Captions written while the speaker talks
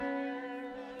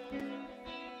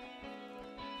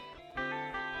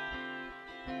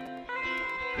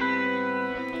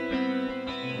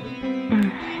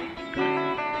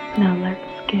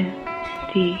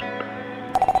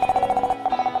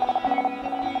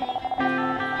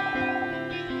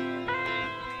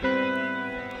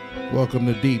Welcome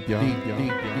to Deep, y'all.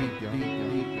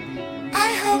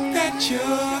 I hope that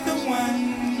you're the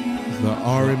one. The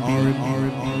R&B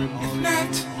If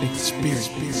not,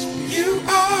 experience. you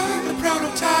are the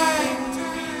prototype.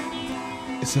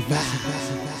 It's a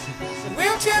vibe.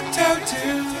 We'll tiptoe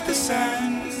to the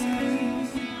sun.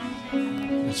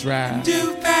 That's right.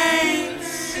 Do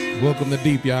things Welcome to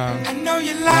Deep, y'all. I know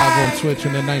you Live like. on Twitch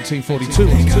in the Think 1942.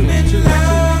 I'm in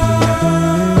love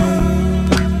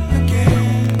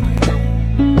again.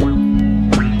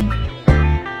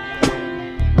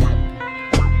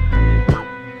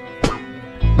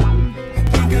 I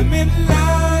think I'm in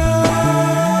love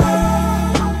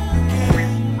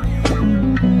again.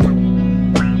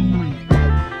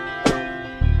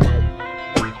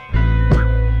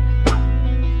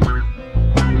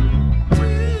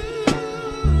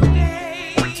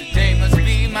 Today must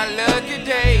be my lucky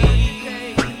day,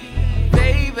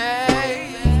 baby.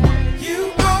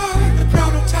 You are the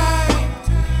prototype.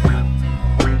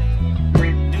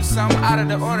 Do something out of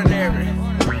the ordinary,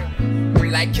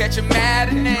 like catch a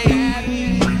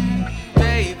matinee,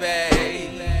 baby.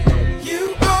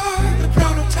 You are the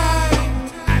prototype.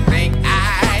 I think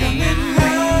I'm in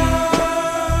love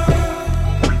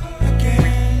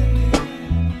again.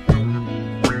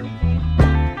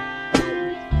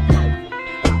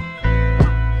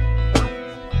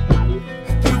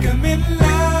 I think I'm in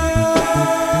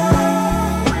love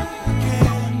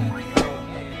again.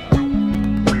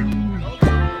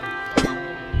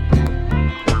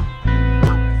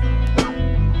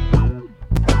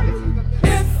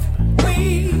 If we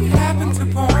happen to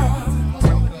part,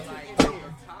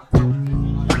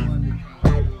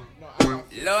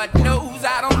 Lord knows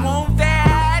I don't want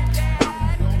that.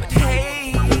 But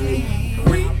hey,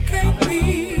 we can't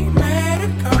be mad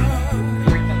at God.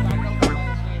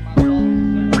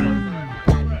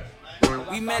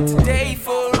 We met today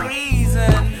for a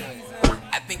reason.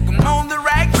 I think I'm on the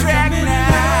right track now.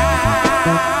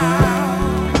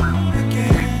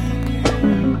 Again.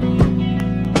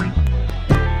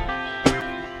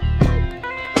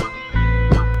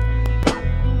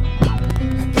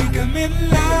 I think I'm in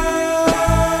love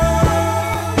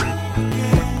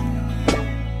again.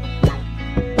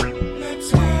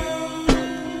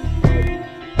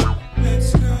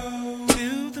 Let's go to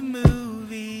the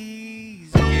movies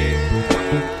again.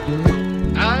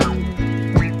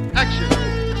 Action.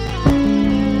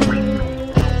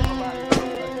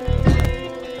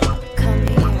 Come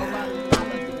here.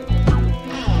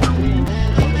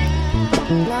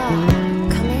 No,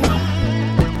 come here.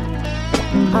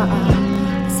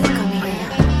 Say come here.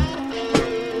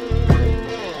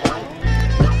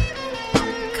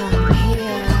 Come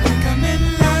here. Think I'm in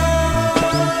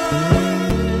love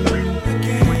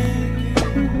again.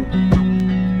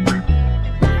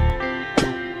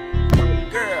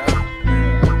 Girl,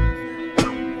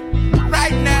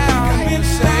 right now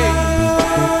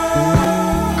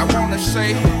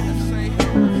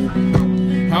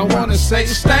I wanna say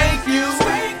thank you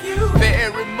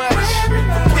very much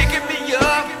for picking me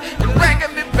up and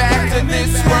bringing me back to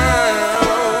this world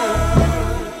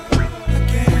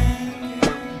again.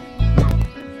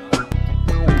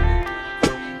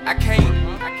 I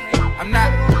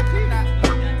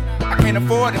can't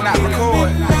afford to not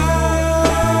record.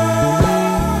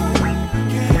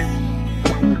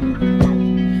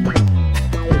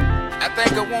 I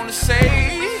think I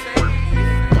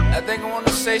wanna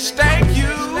say thank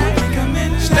you,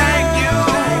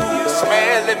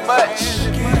 smell it much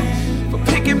for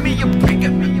picking me up,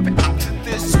 bringing me back to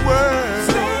this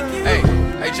world.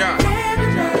 Hey John,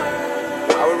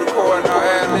 are we recording our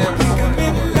ad-libs?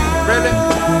 Really?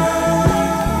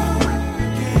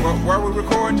 Were we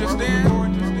recording just then?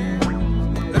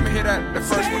 Let me hear that, the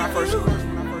first one I first recorded.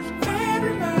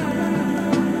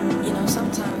 You know,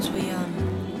 sometimes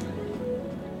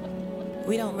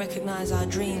we don't recognize our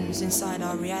dreams inside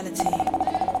our reality.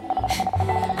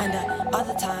 And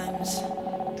other times,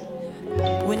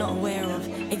 we're not aware of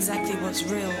exactly what's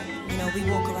real. You know, we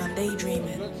walk around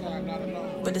daydreaming.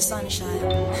 But the sunshine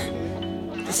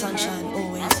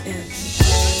always is.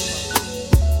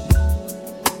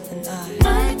 And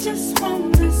I just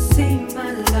wanna see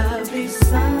my lovely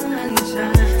sunshine.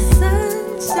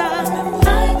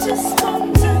 I just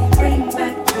want to bring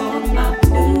back all my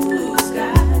blue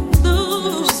skies.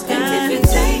 And if you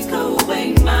take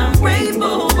away my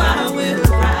rainbow, I will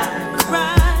cry.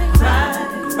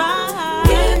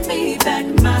 Give me back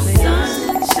my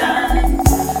sunshine.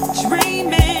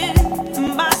 Dreaming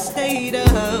my state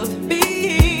of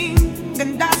being,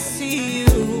 and I see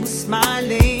you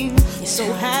smiling,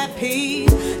 so happy,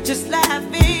 just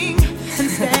laughing and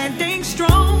standing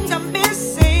strong. I'm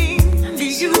missing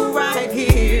you right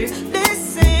here.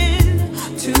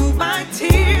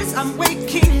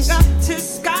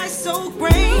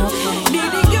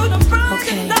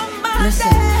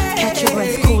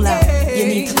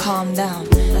 calm down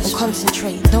and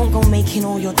concentrate. Don't go making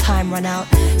all your time run out.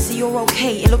 See, you're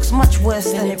okay, it looks much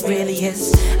worse than it really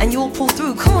is. And you'll pull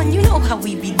through, come on, you know how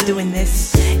we be doing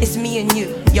this. It's me and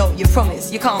you, yo, you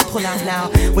promise, you can't pull out now.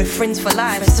 We're friends for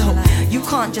life, so you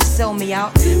can't just sell me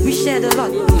out. We shared a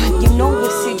lot, but you know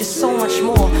we'll see just so much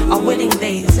more. Our wedding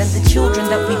days and the children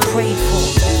that we prayed for.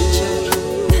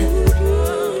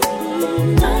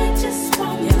 I just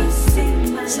wanna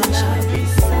sing my lovely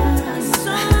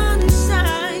sunshine,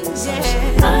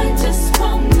 yeah. I just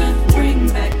wanna bring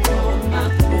back all my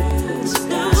blue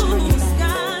skies.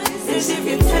 And if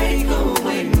you take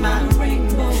away my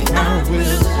rainbow, I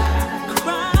will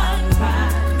cry.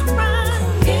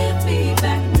 Give me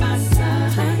back my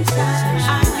sunshine.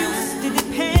 I used to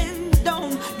depend on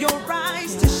your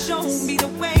eyes to show me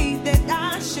the way that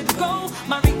I should go.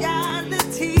 My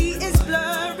reality is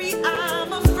blurry.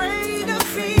 I'm afraid of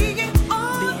being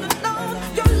all alone.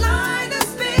 Your light has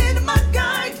been my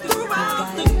guide throughout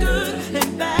the good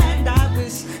and bad. I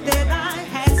wish that I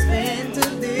had spent a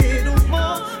little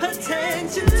more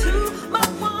attention to my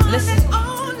one and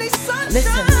only sunshine.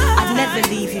 Listen, I'd never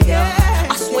leave you, yo.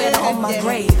 I swear that on my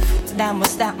grave. Damn,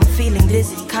 what's that? I'm feeling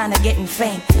dizzy, kinda getting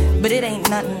faint. But it ain't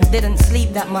nothing, didn't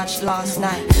sleep that much last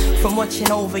night from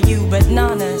watching over you. But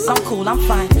nanas, I'm cool, I'm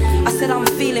fine. I said I'm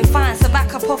feeling fine, so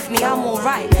back up off me, I'm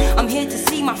alright. I'm here to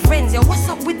see my friends, yo, what's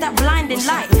up with that blinding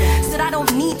light? Said I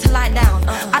don't need to lie down,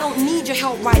 I don't need your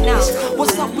help right now.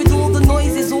 What's up with all the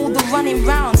noises, all the running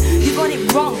round? You got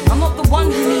it wrong, I'm not the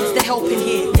one who needs the help in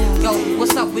here. Yo,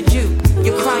 what's up with you?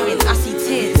 You're crying, I see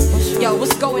tears. Yo,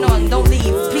 what's going on? Don't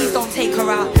leave, please don't take her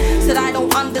out. Said I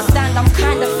don't understand, I'm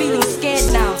kinda feeling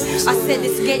scared now. I said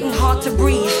it's getting hard to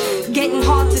breathe, getting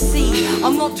hard to see.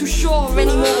 I'm not too sure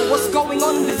anymore what's going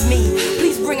on with me.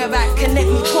 Please bring her back and let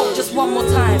me talk just one more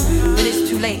time. But it's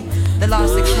too late, the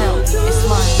last exhale, it's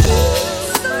mine.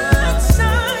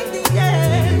 Sunshine,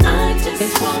 yeah. I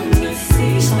just wanna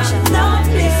see my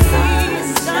lovely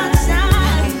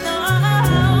sunshine.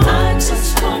 I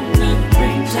just wanna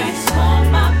bring back all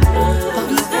my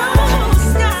blue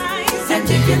skies. And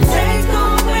if you take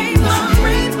away my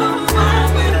rainbow, I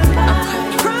will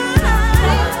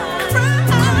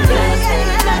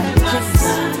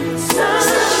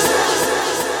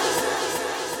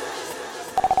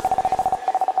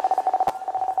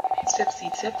Tipsy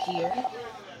Tip here.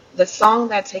 The song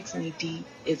that takes me deep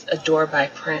is Adore by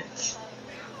Prince.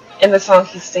 In the song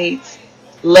he states,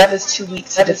 love is too weak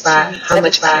to defy how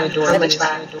much I adore you.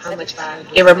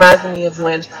 It reminds me of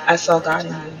when I saw God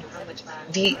in you.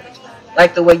 Deep,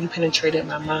 like the way you penetrated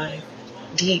my mind.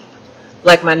 Deep,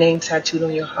 like my name tattooed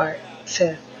on your heart.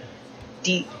 Tiff.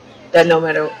 Deep, that no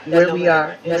matter where we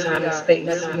are in time and space,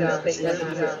 we are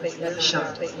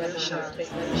Sean.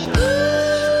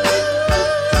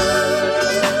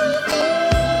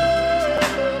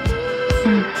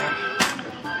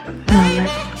 Now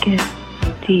let's get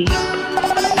deep.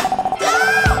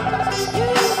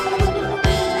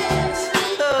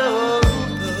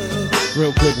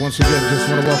 Real quick, once again, just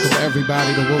want to welcome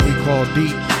everybody to what we call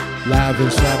Deep, live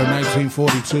inside of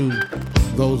 1942.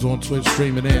 Those on Twitch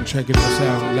streaming in, checking us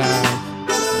out live.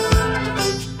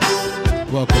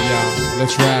 Welcome, y'all.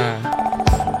 Let's ride.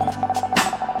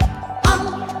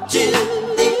 until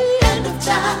the end of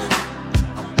time.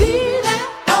 I'll be there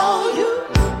for you.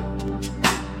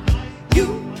 You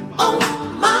own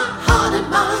my heart and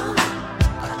mind.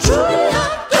 I truly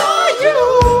adore you.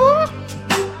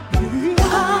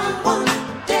 God one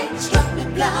day struck me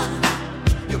blind.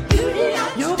 Your beauty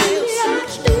I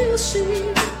still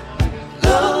see.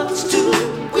 Love's too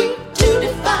weak to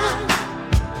define.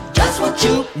 Just what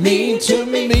you Mean to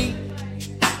me.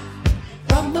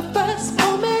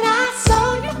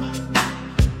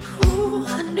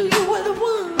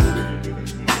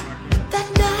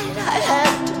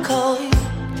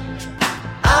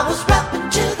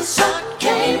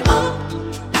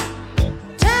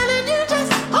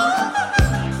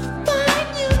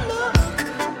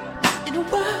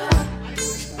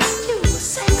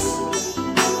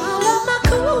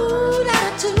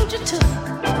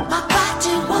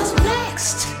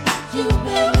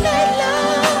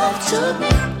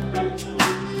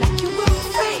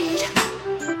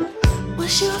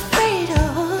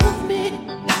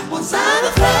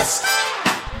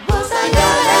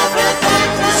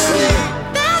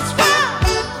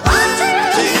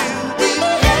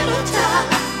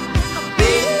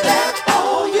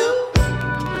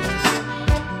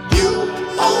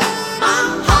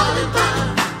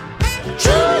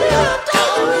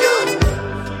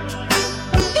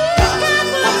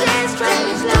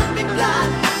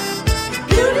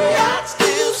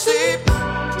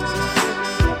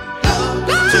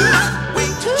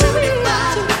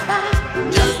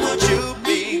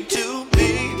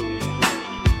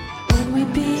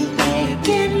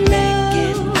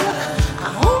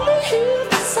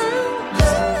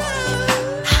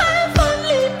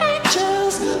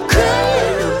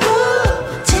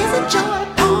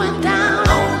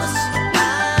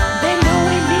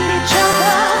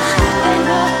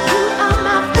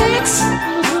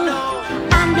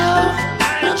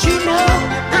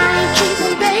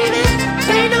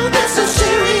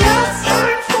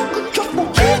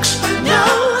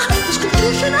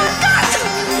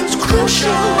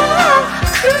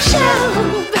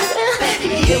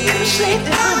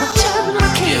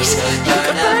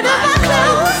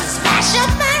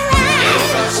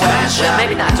 Well,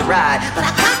 maybe not to ride, but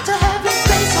I got to have your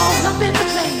face all up in the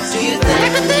place. Do you think?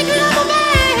 Everything of a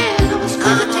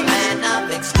man of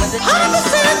exquisite taste.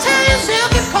 100% Italian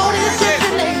silk and pony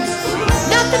gypsy lace.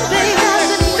 Nothing, baby,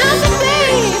 nothing,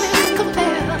 baby, can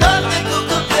compare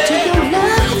to your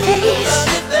love taste.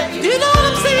 You know what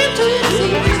I'm saying to you?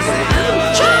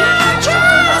 Try to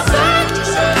say,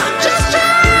 just try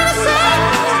to say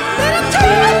that I'm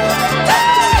trying.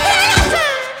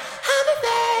 I'll be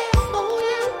there for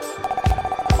you.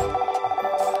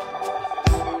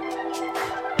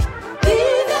 Be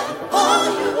there for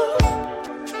you.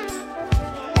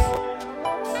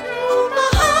 My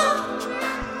heart,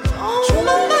 oh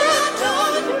my mind,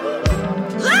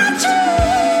 let you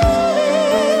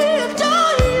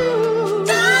adore you,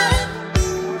 darling.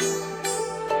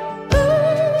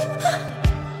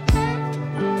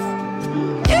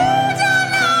 You don't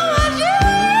know what you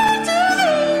do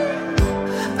me.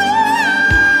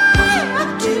 I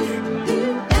do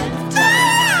and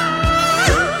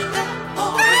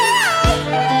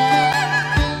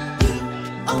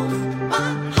oh my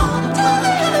heart,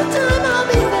 anytime I'll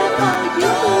be there for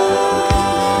you.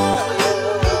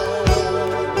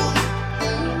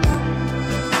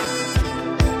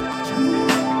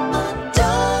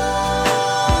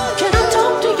 Can I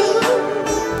talk to you?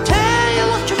 Tell you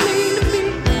what you mean to me.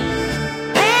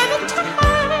 Every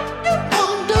time you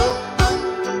wonder,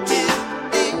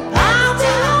 I'll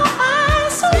tell your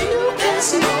eyes so you can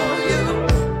see.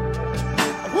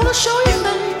 I wanna show you,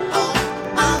 baby.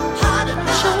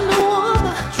 Show no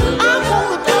other. I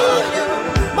wanna do you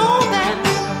more than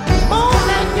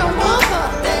your mother,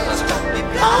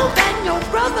 more than your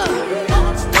brother. I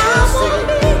wanna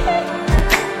be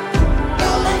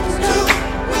like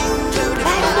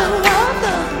no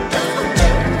other.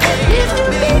 If you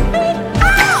leave me,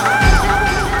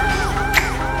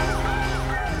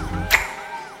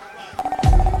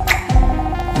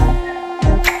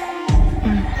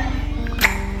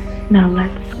 Now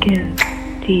let's get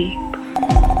deep.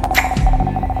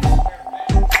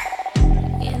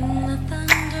 In the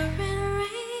thundering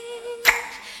rain,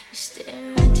 you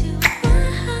stare into my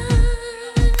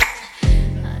eyes.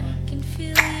 I can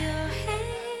feel your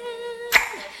hand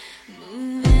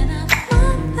moving up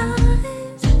my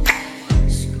thighs,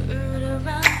 skirt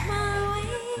around my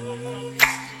waist,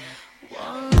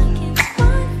 wall against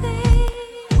my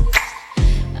face.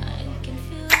 I can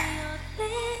feel your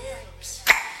lips.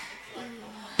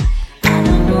 I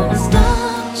don't wanna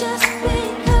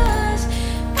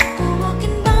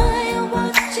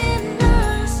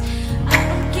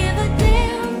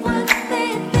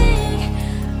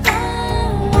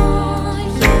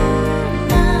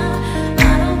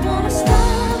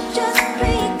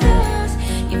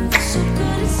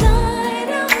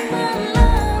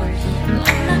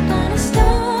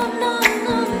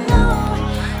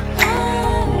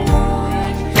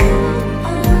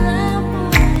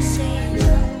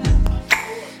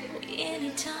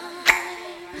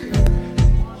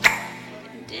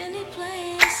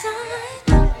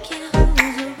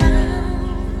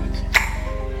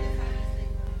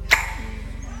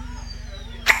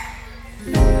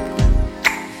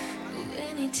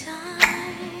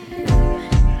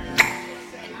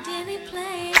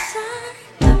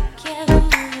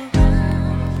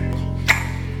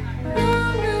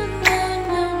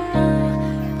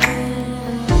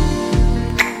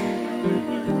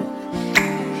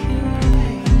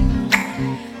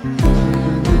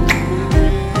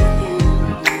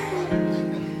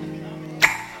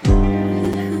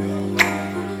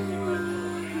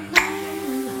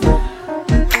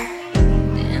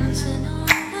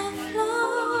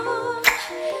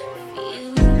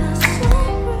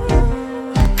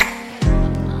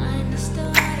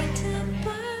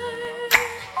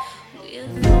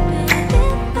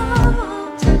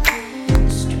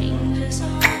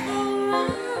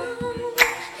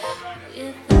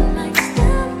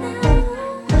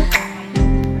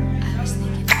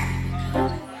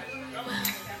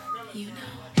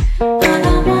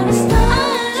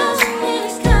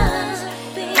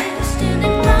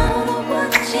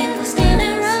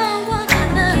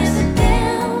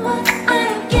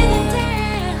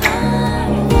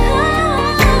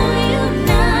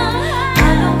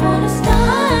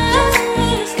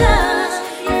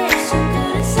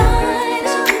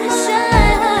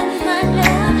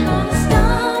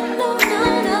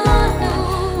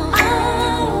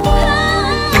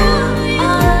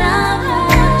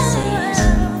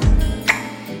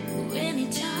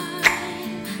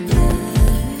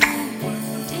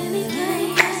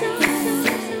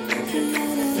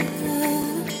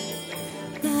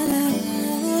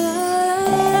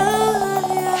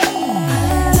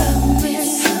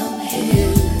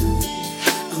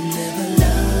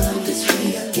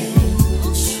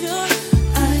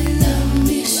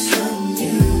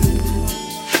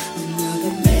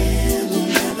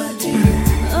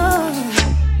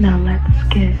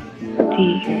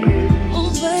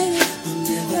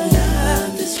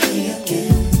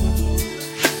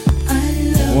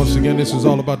Again, this is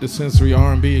all about the sensory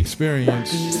R&B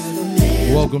experience.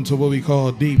 Welcome to what we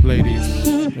call Deep, ladies.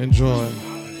 Enjoy.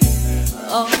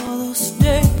 All those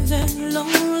days and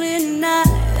lonely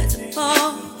nights have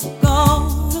all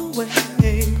gone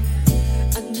away.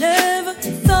 I never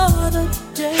thought a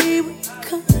day would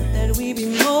come that we'd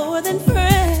be more than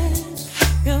friends.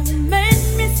 You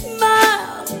made me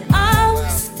smile, I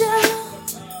was down.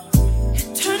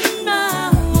 You turned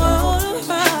my world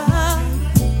around.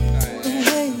 The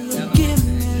way you give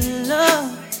me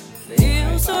love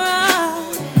feels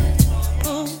right.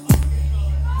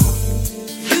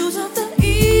 You took the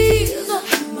ease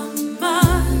off my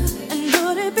mind and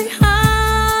put it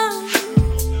behind.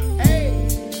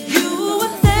 You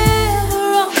were there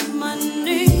on my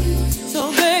knees, so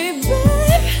baby,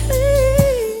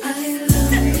 I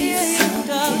love you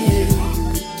someday.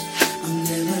 I'll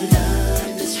never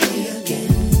love this way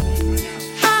again.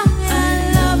 I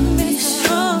love me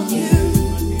from you.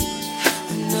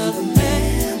 Another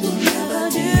man will never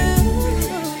do.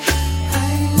 I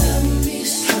love me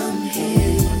some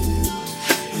him.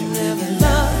 I'll never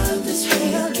love this way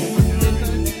again.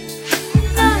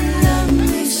 I love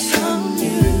me some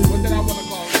you.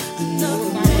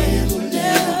 Another man will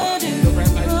never do.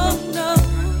 Oh no.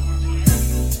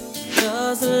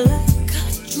 Just like a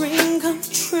dream come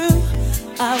true,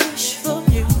 I wish for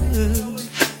you.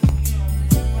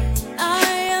 I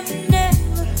have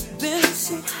never been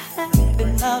so happy,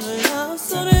 I've loved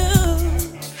so new.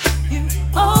 You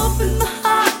opened my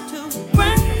heart to a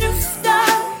brand new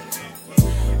start.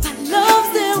 My love's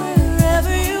there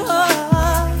wherever you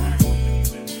are.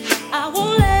 I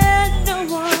won't let no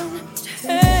one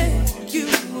take you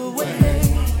away.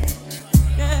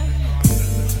 Yeah.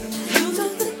 You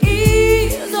took the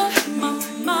ease off my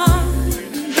mind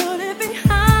and put it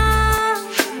behind.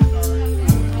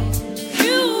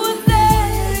 You were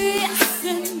there, yes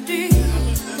indeed,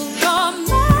 for all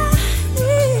my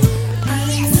needs.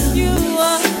 You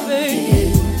are,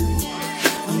 baby.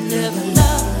 I'll never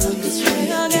love this way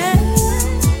again.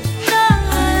 No,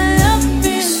 I love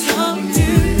me some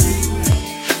you.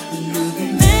 Another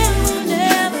man will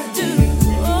never do.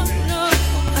 Oh no,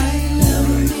 I love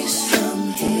me some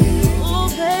him. Oh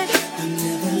baby, I'll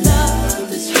never love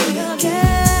this way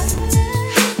again.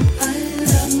 I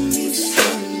love me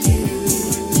some you.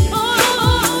 Oh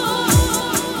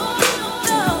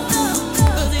no,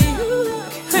 'cause you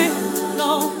came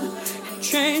along and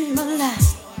changed my life.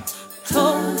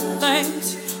 Told things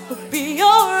would be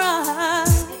alright,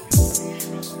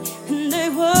 and they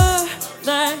were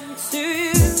thanks to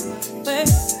you,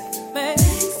 baby.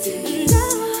 And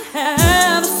now I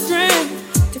have the strength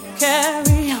to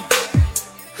carry on.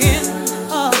 In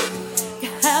love, you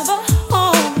have a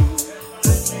home,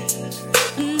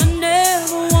 and I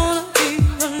never wanna be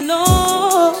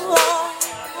alone.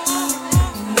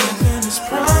 Nothing is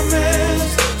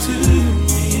promised to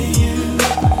me and you,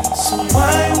 so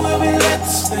why will we let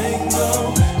this thing go?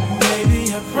 Maybe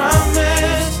I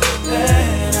promise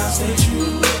that I'll stay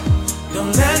true.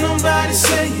 Don't let nobody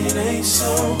say it ain't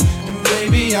so. And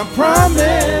baby, I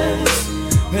promise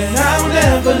that I will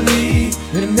never leave,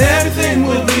 and everything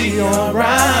will be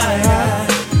alright.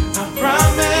 I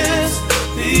promise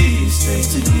these things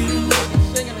to you,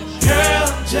 girl.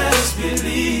 Just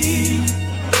believe.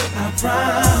 I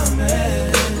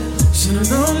promise. So I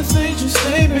know the things you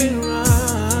say been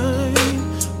right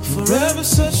forever,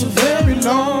 such a very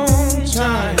long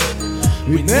time.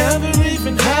 We never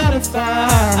even had a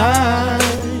fight.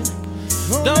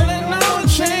 Don't let no one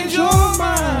change your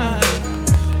mind,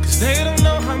 'cause they don't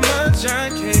know how much I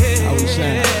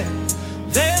care.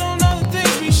 They don't know the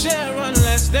things we share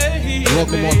unless they hear.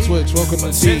 Welcome on Twitch. Welcome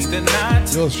to Deep.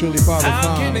 Yours truly, Father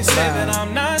How can Khan. they say that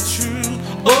I'm not true?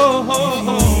 Oh, oh,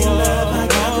 oh, oh. I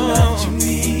got the love you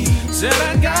need. Said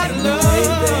I got love.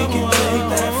 They can take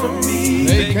that from me.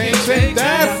 They can't take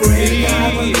that from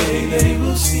me. They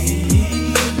will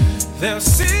see. They'll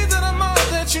see that I'm all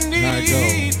that you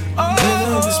need. Oh,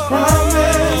 love is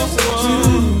promised to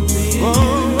me.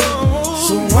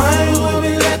 So why would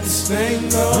we let this thing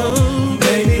go?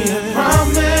 Baby, I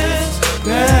promise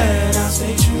that I'll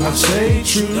stay true. I'll stay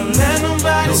true. Don't let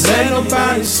nobody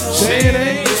say it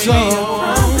ain't so. I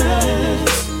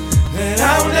promise that I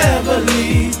will never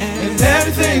leave, and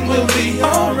everything will be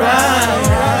alright.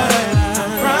 I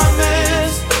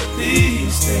promise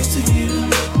these things to you,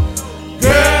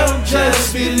 girl.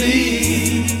 Just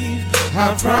believe. I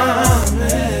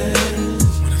promise.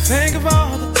 When I think of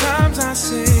all the times I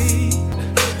say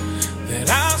that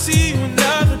I'll see you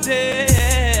another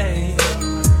day,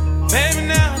 baby,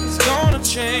 now it's gonna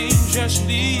change. Just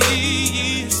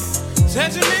leave.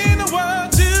 Said you mean the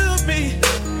world to me,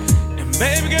 and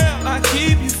Baby girl, I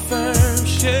keep you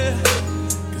first, yeah.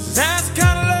 Cause that's the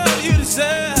kind of love you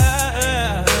deserve.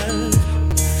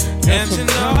 And you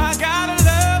know I gotta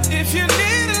love if you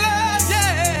need a love,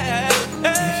 yeah.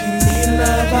 If you need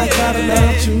love, I gotta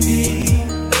love to need.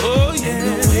 Oh yeah. Ain't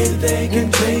no way that they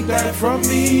can take that from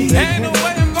me. Ain't no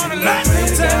way I'm gonna let them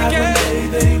take it.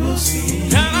 They will see.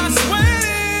 And I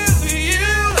swear to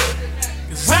you,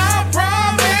 cause I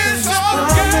promise, oh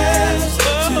girl,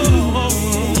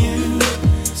 you.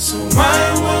 So why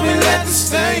won't we let this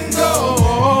thing go?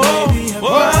 Baby, I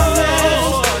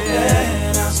promise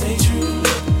that I'll stay true.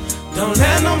 Don't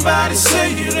let nobody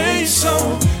say it ain't so.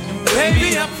 And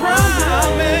baby, I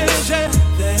promise that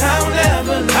I'll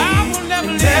never leave. I will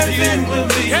never leave. Everything will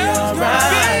be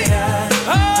alright. I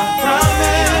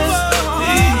promise,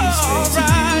 please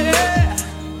stay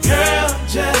true. Girl,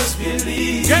 just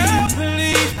believe. Girl,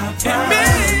 believe I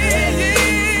promise.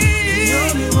 The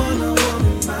only one I want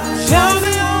in my life. You're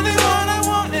the only one I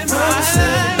want in my life. Promise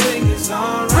everything is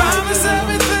alright. Promise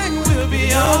everything will be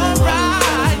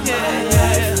alright.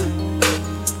 Yeah.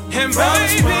 And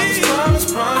baby,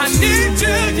 promise, I need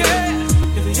you, yeah.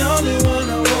 You're the only one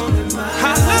I want in my life. I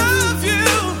love you.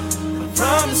 I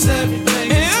promise everything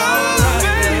is alright.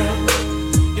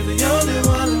 You're the only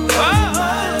one I want in my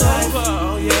life. Oh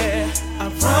yeah. I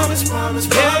promise, promise,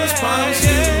 promise, promise you,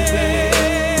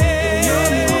 baby. You're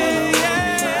the only one I want in my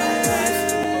life.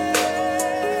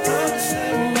 Promise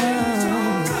everything's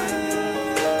alright.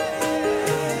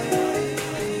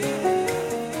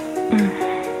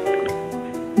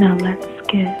 Now let's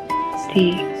get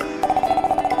deep.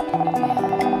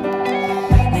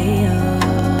 Lay your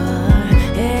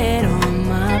head on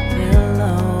my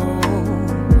pillow.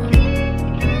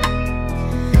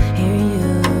 Here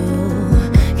you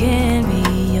can be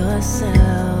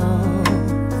yourself.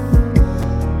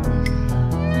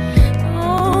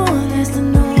 Oh, there's to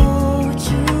know what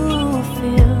you're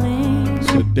feeling.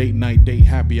 It's a date night, date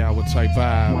happy hour type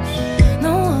vibes.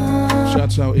 No one,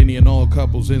 Shouts out any and all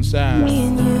couples inside. me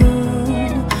and you.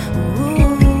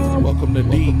 Welcome to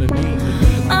deep.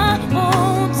 I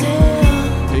won't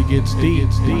tell It gets deep.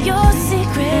 your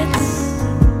secrets.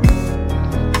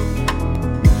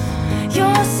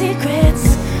 Your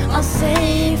secrets are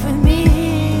safe with me.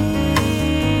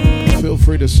 Feel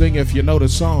free to sing if you know the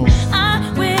song.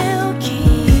 I will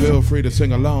keep Feel free to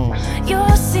sing along.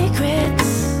 your secrets.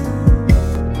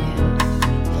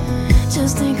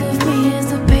 Just think of me as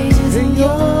the pages in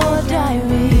your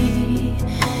diary.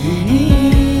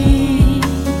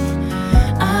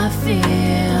 I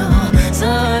feel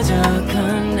such a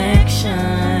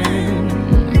connection,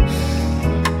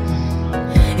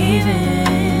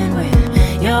 even when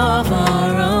you're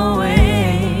far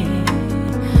away.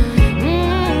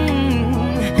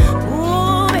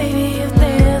 Ooh, baby, if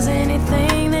there's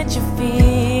anything that you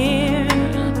fear,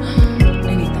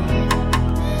 anything,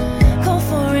 call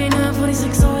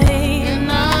 489-4608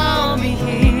 and I'll be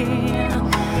here.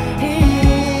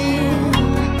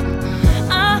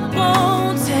 I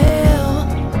won't tell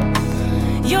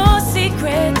your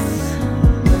secrets.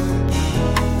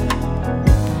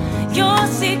 Your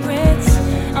secrets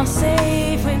are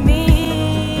safe with me.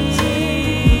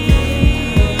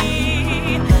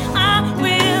 I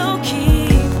will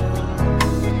keep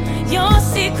your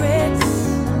secrets.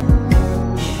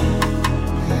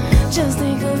 Just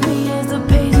think of me as the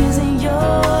pages in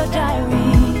your diary.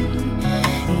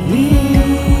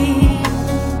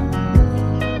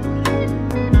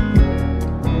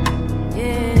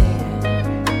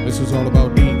 Yeah. This is all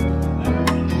about deep.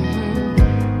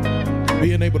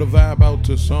 Being able to vibe out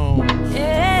to songs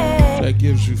Yeah. that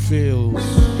gives you feels.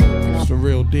 It's the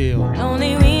real deal.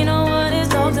 Only we know what is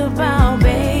talked about,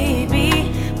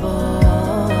 baby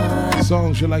boy.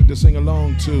 Songs you like to sing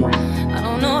along to. I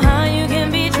don't know how you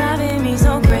can be driving me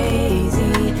so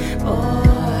crazy,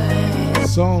 boy.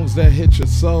 Songs that hit your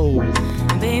soul.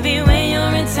 Baby, when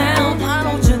you're in town, why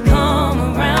don't you come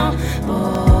around,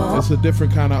 boy? It's a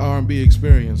different kind of R&B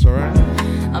experience, alright?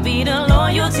 I'll be the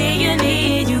loyalty you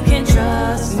need, you can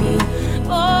trust me,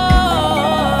 boy.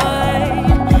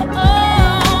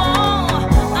 Oh,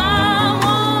 I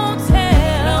won't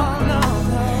tell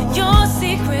your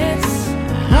secrets.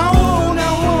 I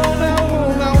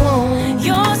won't.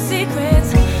 Your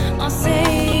secrets are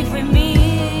safe with me.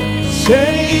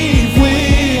 Safe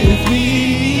with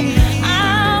me. I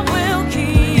will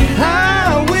keep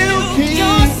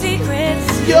your secrets.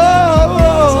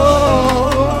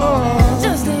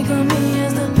 Just think of me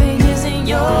as the pages in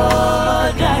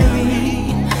your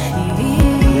diary.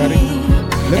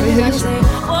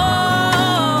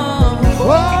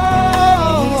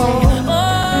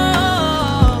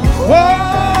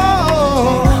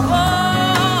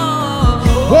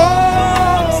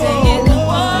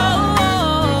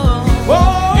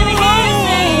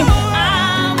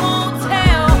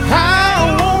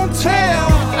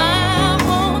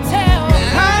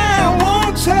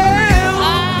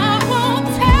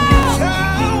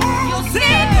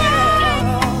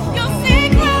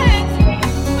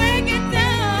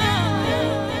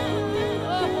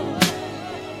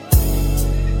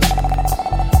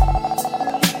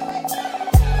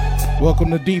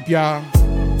 Welcome to Deep, y'all.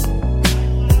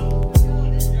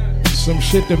 Some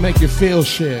shit to make you feel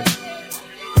shit.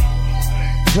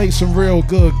 Play some real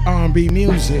good R&B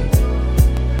music.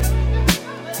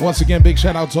 Once again, big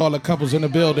shout out to all the couples in the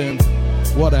building.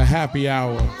 What a happy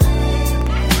hour.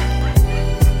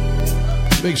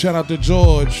 Big shout out to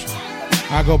George.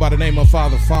 I go by the name of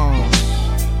Father Fonz.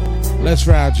 Let's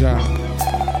ride, y'all.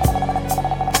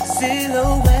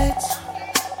 Silhouette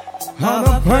of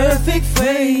a perfect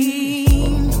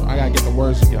frame. I gotta get the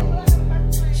words together.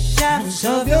 Shadows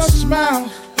of your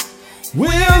smile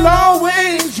will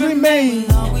always remain.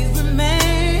 Always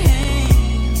remain.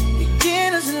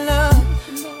 Beginners in love,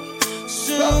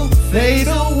 so fade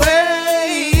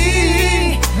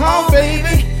away. Oh,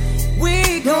 baby,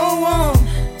 we go on.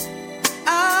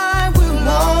 I will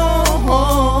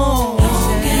long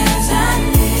as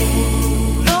I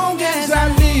live. Long as I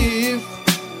live,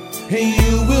 and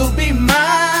you will be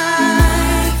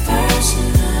my first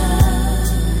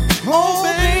love. Oh,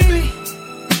 baby,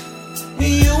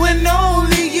 you and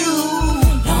only you.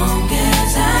 Long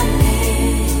as I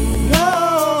live.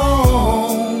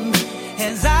 Long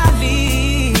as I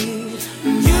live,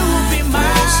 you will be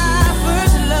my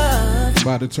first love.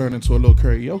 About to turn into a little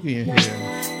karaoke in here.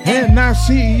 And I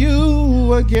see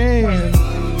you again.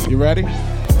 You ready?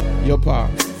 Your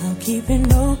part. I'm keeping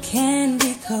no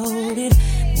candy coated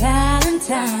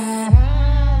Valentine.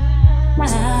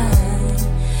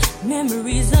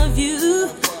 Memories of you,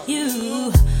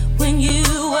 when you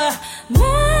were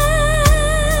mine.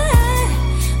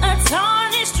 A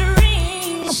tarnished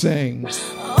ring Sing.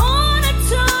 on a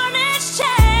tarnished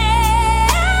chain.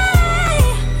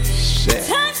 Shit.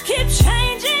 Times keep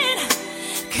changing,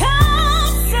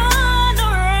 come sun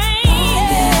or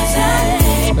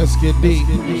rain. Let's get deep.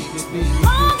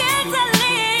 Long as I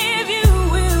live, you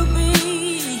will be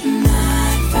my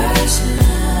first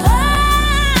love.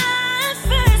 My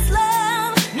first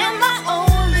love and my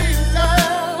only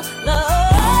love.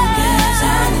 Long as I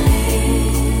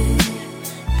live.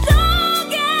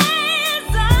 Long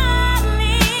as I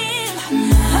live.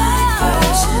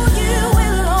 You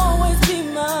will always be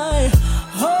my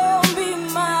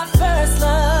first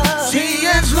love. See,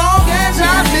 as long as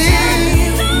I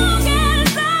live, Long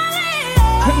as I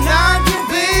live. and I can,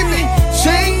 baby,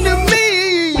 sing to me.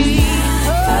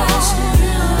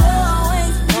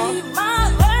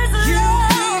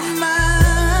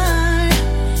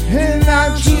 And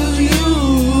I choose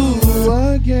you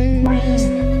again.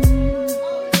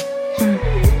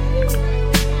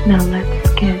 Now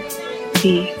let's get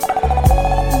deep.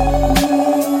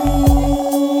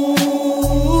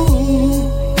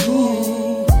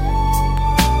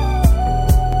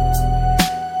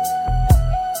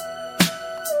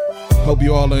 Hope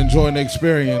you all are enjoying the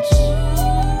experience.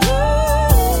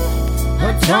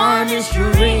 A tarnished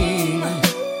ring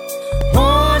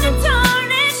on a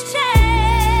tarnished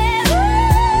chain.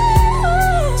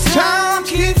 Time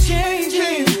keeps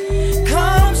changing,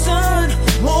 come sun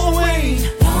or rain.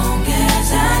 Long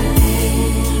as I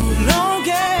live, long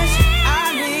as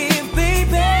I live,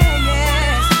 baby,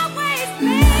 yes. Always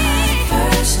be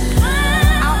first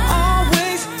love. I'll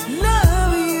always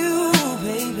love you,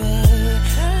 baby.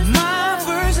 My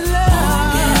first love.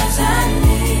 Long as I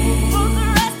live, for the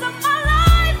rest of my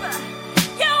life,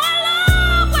 you will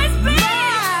always be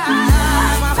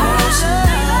my first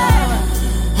love.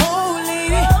 Oh,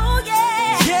 lady, oh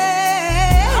yeah,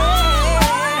 yeah.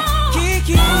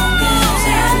 Kiki. Long as I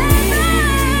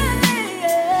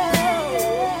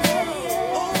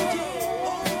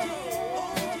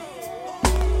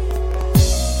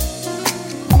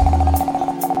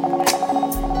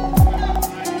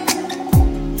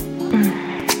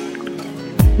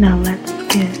Now let's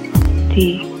get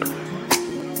deep.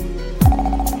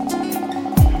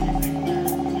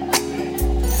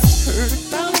 Heard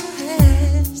about the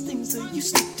past, things I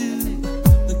used to do,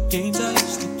 the games I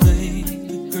used to play,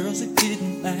 the girls that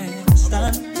didn't last.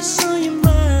 I never saw your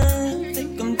mind,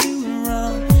 think I'm doing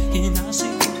wrong, and I say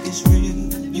what is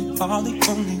real. You are the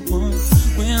only one.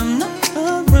 When I'm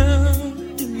not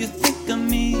around, do you think of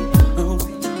me? Or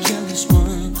what the jealous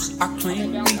ones I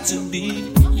claim me to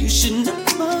be? You should know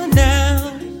by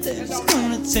now that it's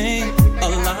gonna take a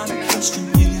lot of trust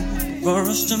from you for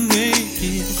us to make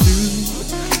it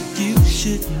through. You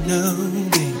should know,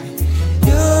 baby,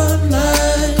 you're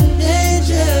my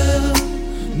angel.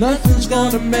 Nothing's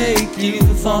gonna make you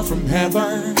fall from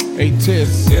heaven. Hey,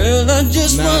 Tiss. Girl, I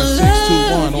just want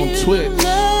 9621 on Twitch.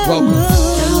 Welcome.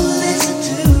 Don't listen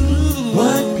to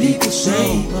what people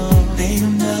say. They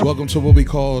don't know. Welcome to what we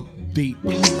call Deep.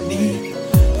 Put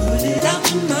it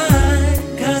out your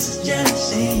mind, 'cause it's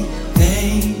jealousy.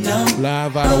 They don't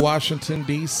Live out of Washington,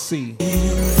 D.C.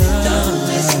 know.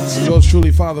 Yours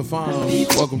truly, Father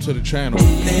Fonz. Welcome to the channel.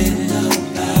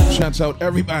 Shouts out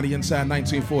everybody inside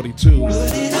 1942.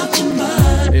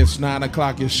 It's 9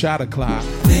 o'clock, it's shot o'clock.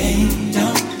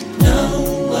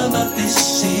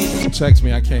 Text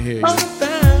me, I can't hear you. What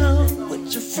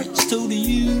your friends told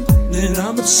you, then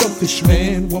I'm a selfish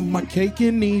man. Want my cake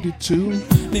and eat it too.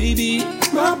 Maybe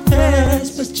my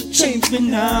past, but you changed me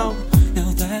now. Now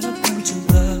that I've learned to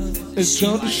love, it's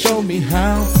sure to show me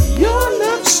how. You're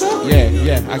not so.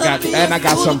 Yeah, I got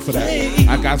something for that.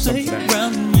 I got something for that.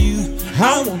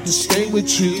 I want to stay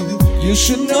with you. You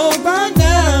should know by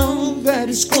now that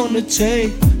it's gonna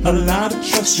take a lot of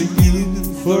trust in you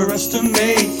for us to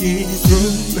make it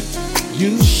through.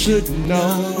 You should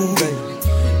know, baby,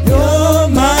 you're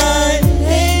my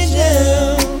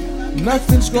angel.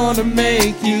 Nothing's gonna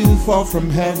make you fall from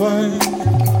heaven.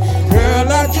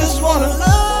 Girl, I just wanna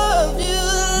love you.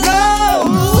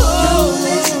 Don't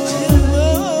listen to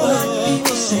what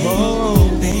people say.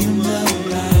 They don't know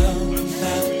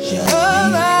about you.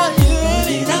 About you. Put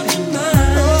it out your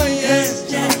mind. Oh, yes,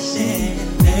 jealousy.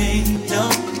 They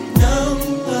don't know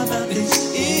about this.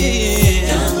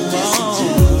 Don't listen to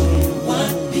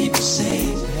what people say.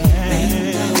 They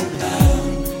don't know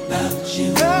about you.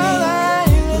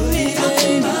 Put it out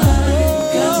your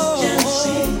mind. 'Cause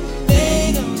jealousy. They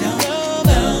don't know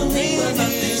about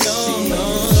this.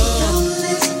 Don't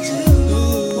listen to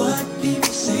what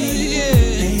people say.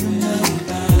 They don't know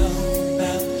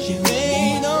about you.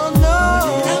 They don't know.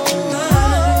 Put it out your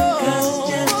mind. 'Cause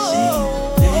jealousy.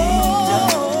 They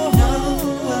don't know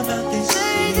about this.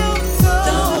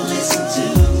 Don't listen to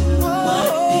what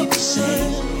people say.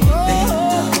 They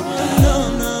don't know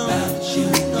about you.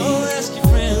 Don't ask your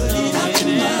friends. Put it out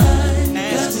your mind.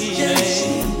 'Cause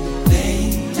jealousy. They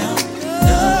don't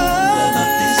know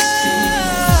about this.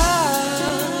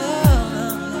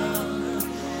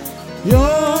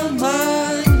 You're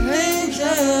my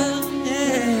angel.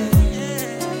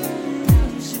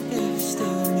 She better stay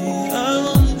with me. I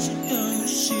want you to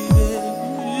see it.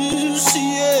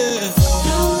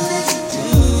 Don't listen to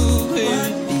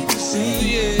what people say.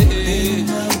 They don't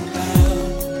know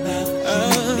about you. I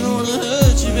don't wanna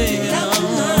hurt you, baby. Put it out your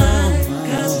mind.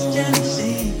 'Cause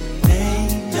jealousy. They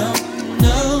don't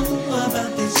know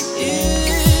about this.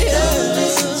 Don't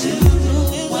listen to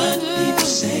what people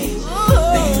say.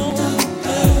 They don't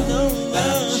know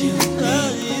about you.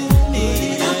 Put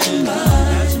it out your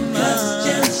mind. 'Cause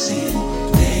jealousy.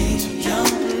 They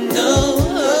don't know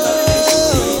about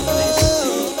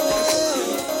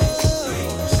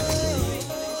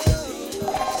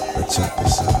But check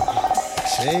this out.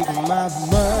 Take my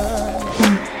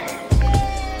money,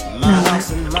 my house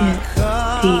and my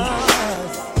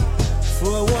cars.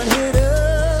 For one hit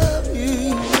of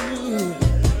you,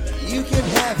 you can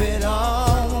have it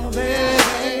all,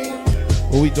 babe.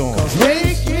 What we doing?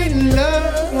 Making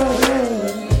love,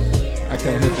 I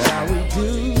can't hit that. how we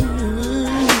do.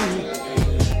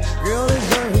 Girl, it's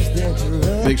very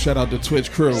dangerous. Big shout out to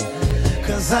Twitch crew.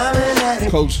 'Cause I'm an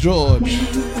addict. Coach George.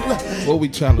 What we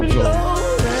challenge George?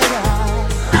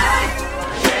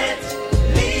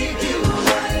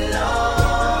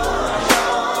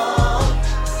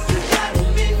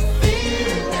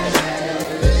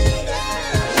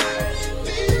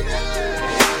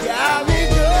 Got me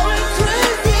going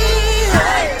crazy.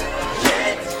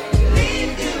 Can't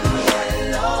leave you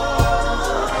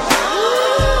alone.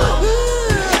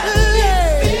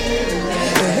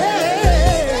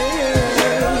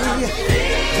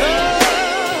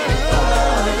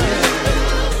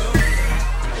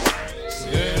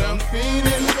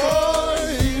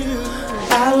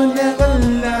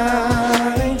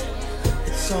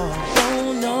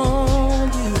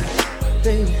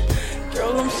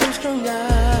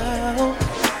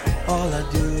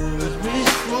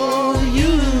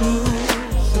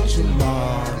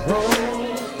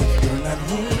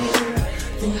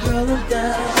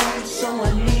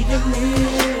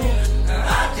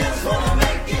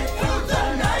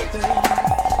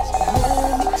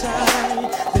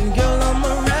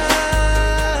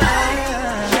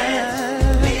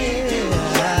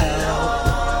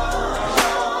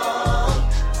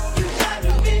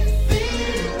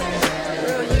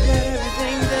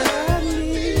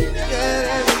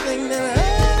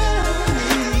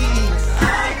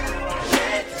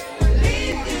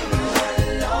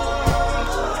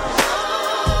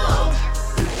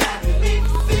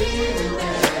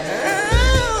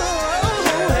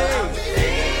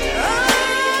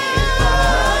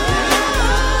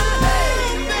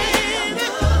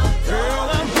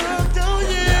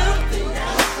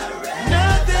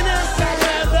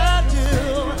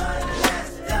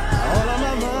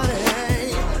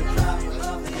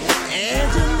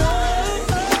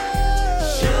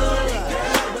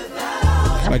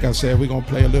 Like I said, we're going to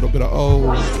play a little bit of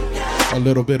old, a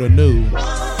little bit of new.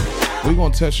 We're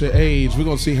going to test your age. We're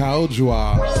going to see how old you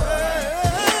are.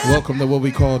 Welcome to what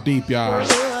we call Deep, y'all.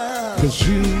 Cause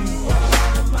you...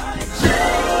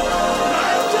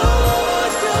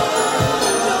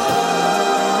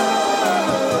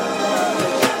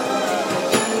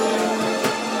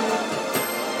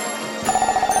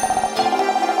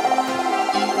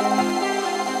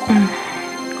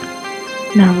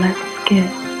 Now let's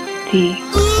get deep.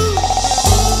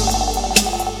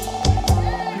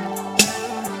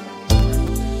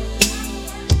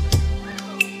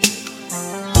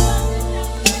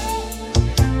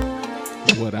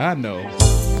 What I know.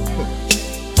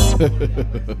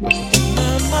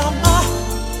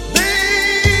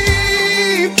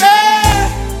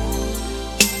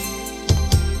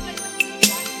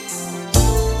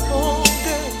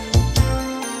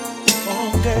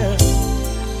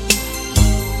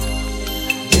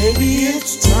 Maybe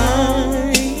it's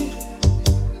time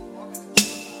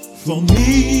for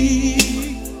me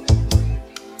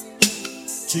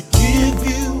to give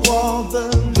you all the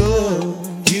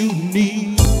love you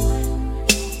need.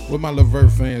 Where my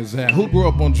Levert fans at? Who grew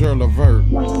up on Gerald Levert?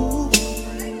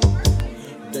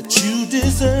 That you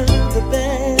deserve the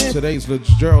best. Today's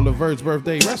Gerald Levert's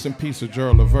birthday. Rest in peace to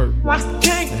Gerald Levert.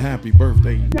 And happy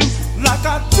birthday. Like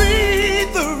I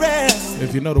treat the rest.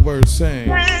 If you know the words, sing.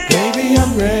 Baby,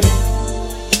 I'm ready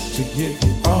to give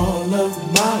you all of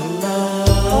my love.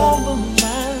 All of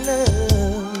my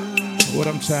love. What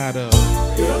I'm tired of.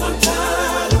 Girl, I'm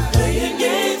tired of playing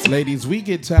games. Ladies, we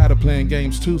get tired of playing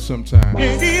games too sometimes.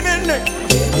 Ain't even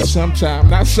sometimes,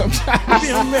 not sometimes.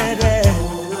 Baby, I'm ready.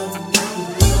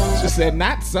 She said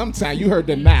not sometimes. You heard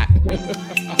the not.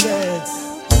 Yes.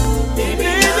 Baby,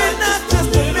 not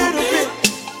just a little bit.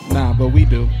 Nah, but we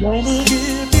do. Wanna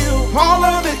give you all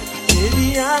of it.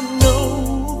 Baby, I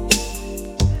know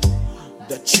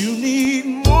that you need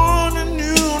more than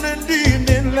noon and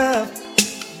evening love.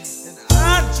 And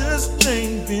I just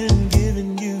ain't been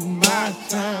giving you my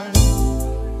time.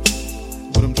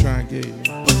 What I'm trying to get you.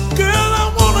 But girl,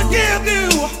 I wanna give you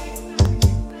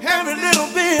every little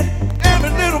bit, every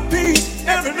little piece,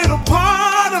 every little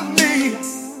part of me.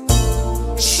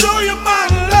 Show you my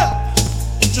love.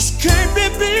 Just can't be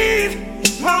beat.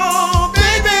 Oh,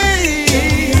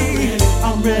 baby,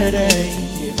 I'm ready.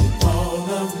 Give you all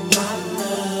of my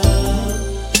love.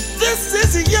 This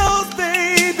is yours,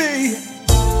 baby.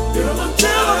 Girl, I'm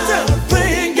tired of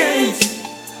playing games.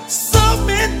 So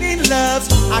many loves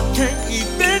I can't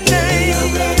even name.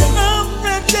 I'm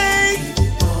ready.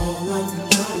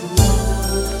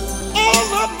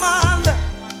 All of my love.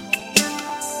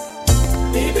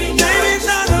 Baby,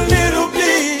 not a little bit.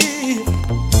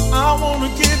 I wanna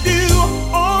give you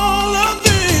all of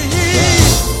me.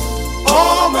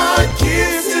 All my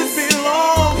kisses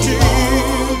belong to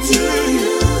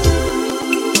you.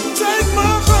 Take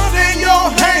my heart in your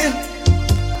hand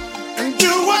and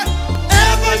do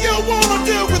whatever you wanna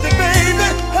do with it, baby.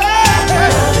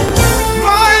 Hey,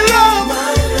 my love,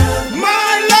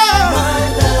 my love,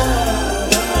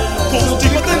 goes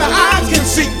deeper than the eye can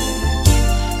see.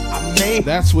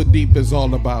 That's what deep is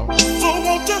all about.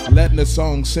 Letting the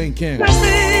song sink in.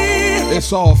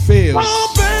 It's all feels.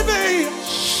 Oh, baby.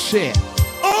 Shit.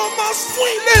 Oh, my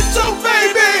sweet little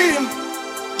baby.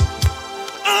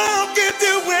 I'll give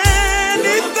you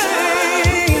anything.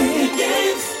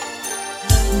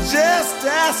 Just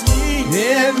ask me,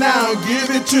 and I'll give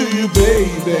it to you,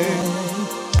 baby.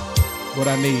 What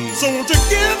I need. So won't you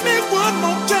give me one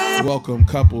more time? Welcome,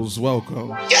 couples.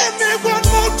 Welcome. Give me one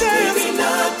more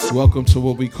chance. Welcome to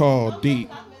what we call Deep.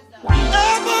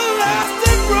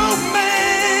 Everlasting romance.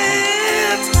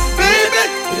 Baby,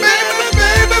 baby,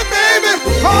 baby, baby.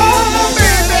 Oh,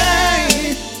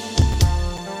 baby.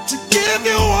 To give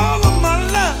you all of my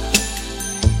love,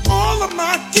 all of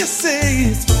my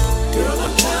kisses. Girl,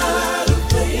 I'm tired of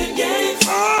playing games. I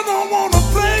don't wanna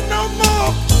play no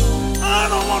more. I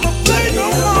don't wanna play no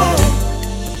more.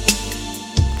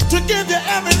 To give you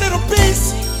every little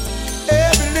piece,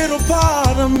 every little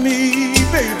part of me,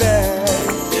 baby.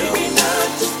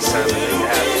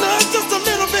 Not just a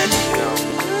little bit.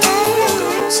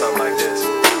 Something like this.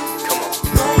 Come on.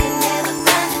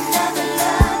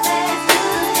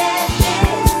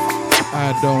 I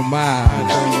don't mind. I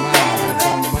don't mind. I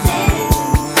don't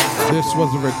mind. This was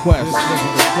a request.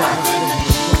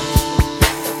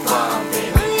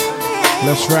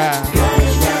 Let's ride.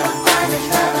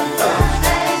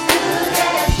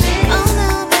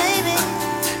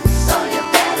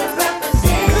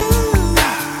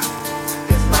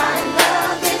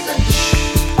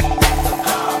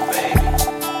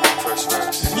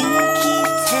 You keep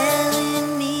telling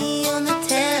me on the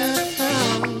telephone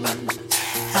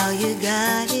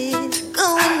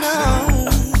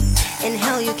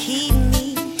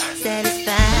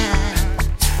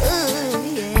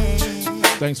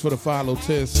Thanks for the follow,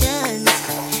 Tis.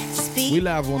 We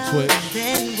live on Twitch.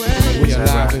 We are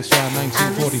live inside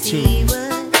 1942.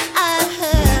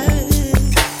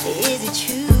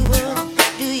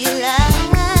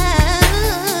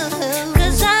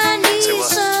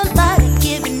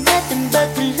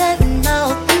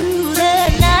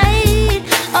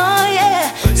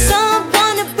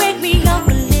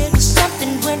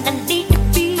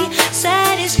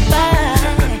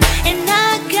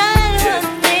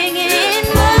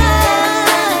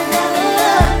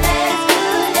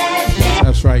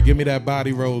 Give me that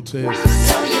body roll, Tiz.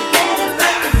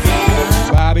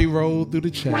 Body roll through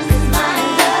the chest.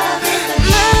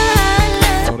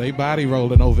 Oh, they body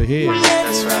rolling over here.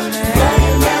 That's right.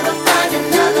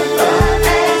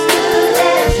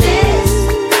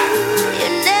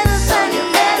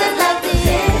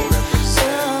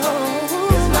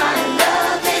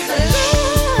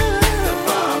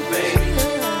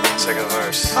 Second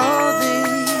verse. All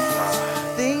these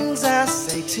things I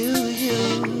say to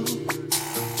you,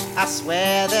 I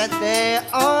swear that they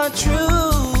are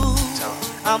true.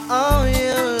 I'm all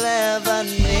you'll ever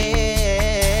need.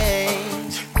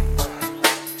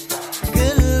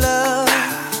 Good love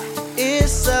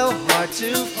is so hard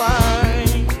to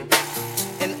find,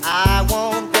 and I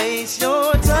won't waste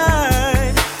your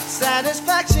time.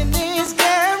 Satisfaction is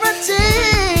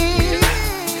guaranteed.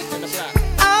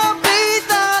 I'll be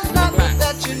the love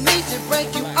that you need to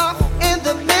break you off in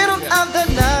the middle of the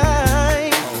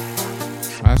night.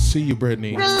 I see you,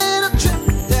 Brittany.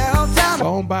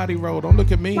 Go on, body roll. Don't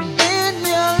look at me.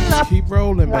 Keep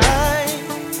rolling, baby.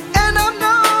 And I'm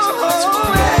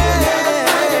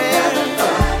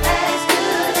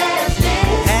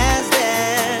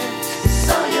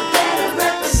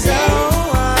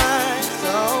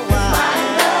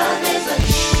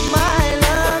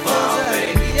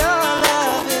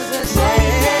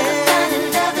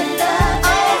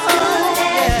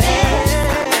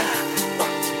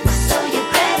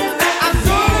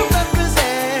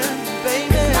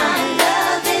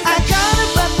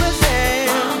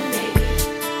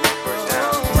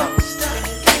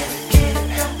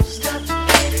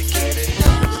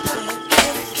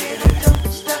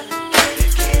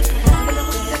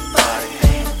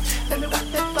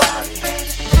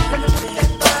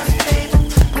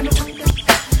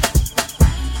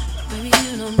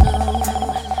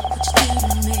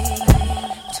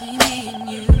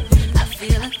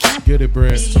Get it,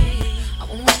 Brett.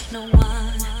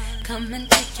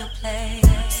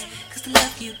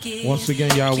 Once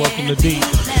again, y'all, welcome to Deep.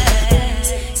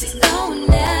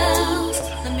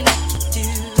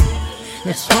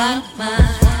 That's right.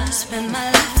 Spend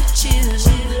my life with you.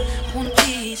 I wanna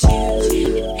please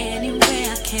you any way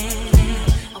I can.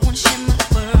 I wanna share my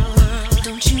world.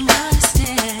 Don't you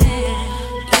understand?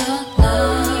 Your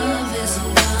love is a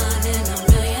one in a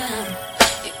million.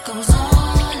 It goes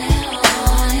on and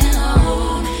on and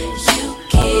on. You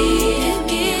give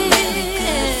me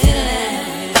good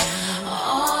feeling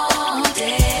all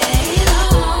day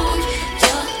long.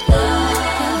 Your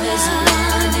love is a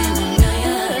one in a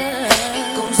million.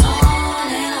 It goes on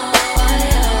and on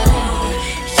and on.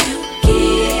 You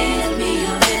give me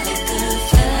a really good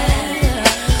feeling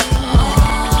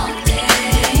all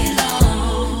day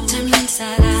long. Turn me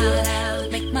inside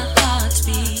out, make my heart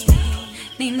speak.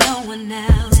 Need no one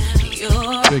else.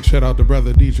 You're Big shout out to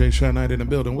brother DJ Shy Night in the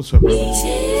building. What's up, brother?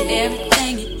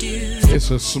 everything you do.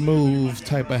 It's a smooth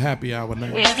type of happy hour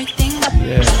now. Everything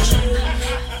Yeah.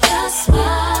 your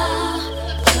smile,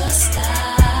 your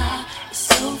style is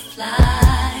so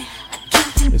fly.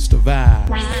 It's the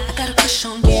vibe. I got a crush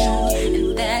on you,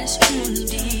 and that is true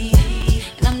indeed.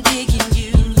 And I'm digging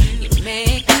you. You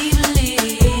make me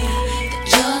believe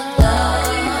that your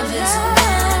love is a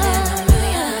one in a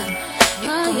million.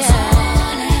 It goes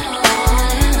on and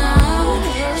on and on.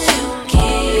 You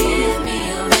give me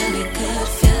a really good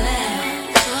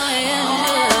feeling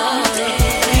all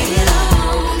day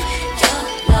long. Your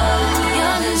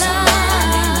love is a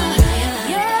one in a million.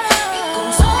 It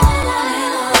goes on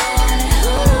and on and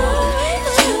on.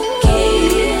 You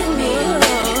give me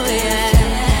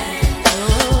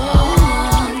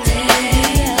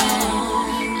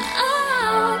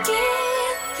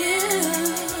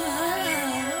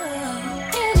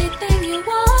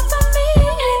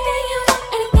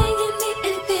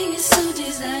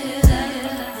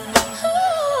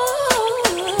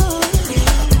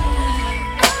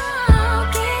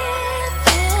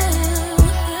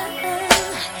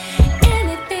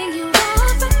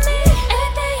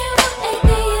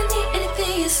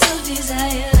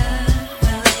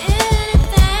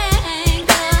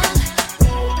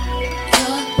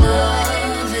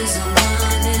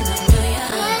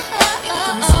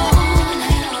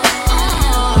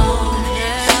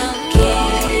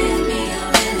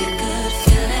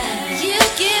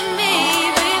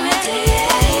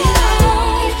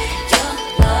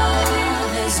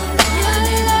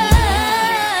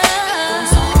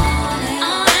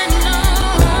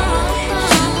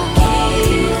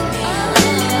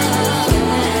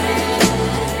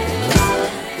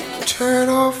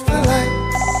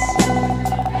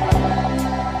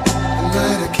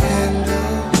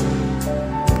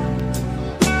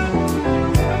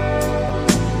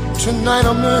Tonight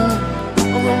I'm in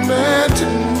a romantic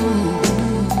mood.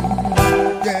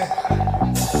 Yeah.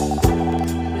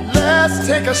 Let's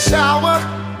take a shower.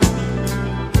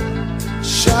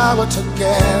 Shower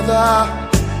together.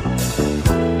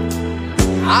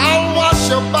 I'll wash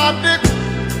your body.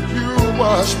 You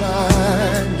wash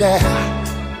mine. Yeah.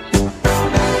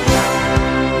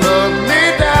 Rub me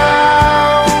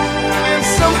down in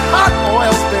some hot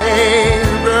oils, baby.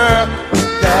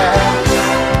 Yeah.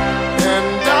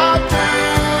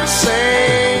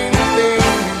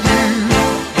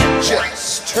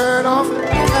 Turn off the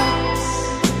lights.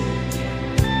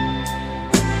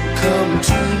 Come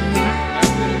to me.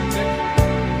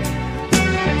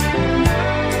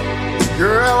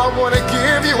 Girl, I wanna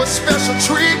give you a special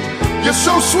treat. You're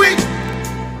so sweet.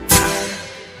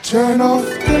 Turn off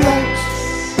the lights.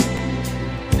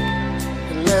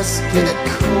 And let's get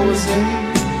cozy.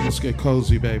 Let's get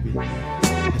cozy, baby.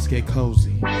 Let's get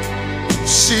cozy.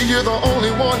 See, you're the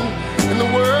only one in the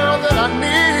world that I need.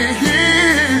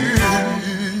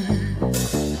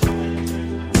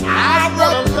 I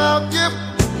wanna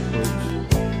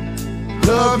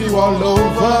love you all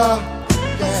over,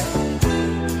 yeah.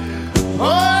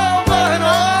 Over and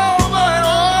over and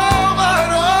over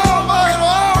and over and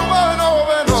over and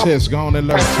over and over. Chess, go on and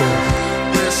learn to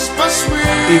whisper sweet.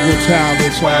 Eagle Child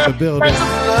inside the building.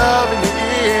 Love in the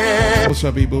ear. What's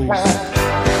up, E-Boo?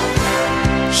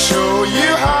 Show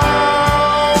you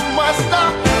how much I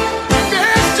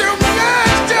miss you,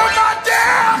 my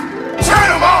dear. Turn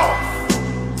them off.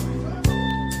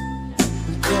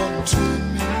 Come to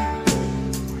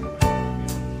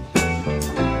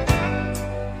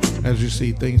me. As you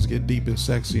see, things get deep and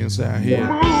sexy inside here.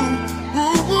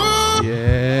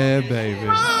 Yeah, baby.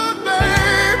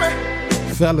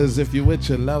 Fellas, if you're with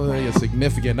your lover, your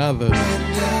significant other,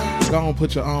 go on,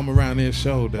 put your arm around his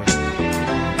shoulder.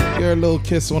 Give her a little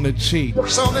kiss on the cheek.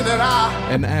 Something that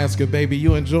and ask her, baby,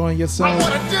 you enjoying yourself? I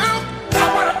wanna do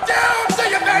to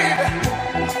you, baby.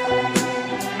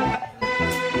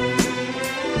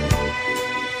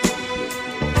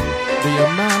 Do you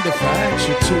mind if I ask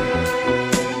you to?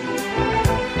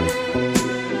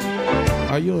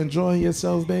 Are you enjoying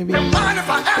yourself, baby? Do you mind if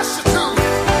I ask you to?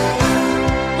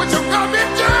 Would you rub me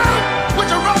down? Would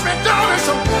you rub me down in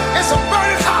some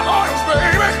burning hot oils,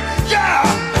 baby? Yeah.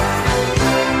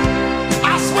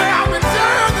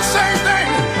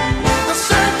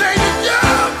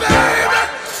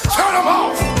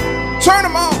 Turn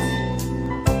them off.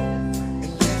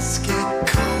 And let's get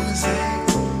cozy.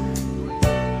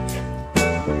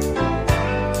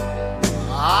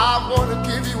 I want to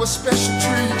give you a special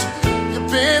treat. You've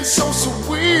been so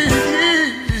sweet.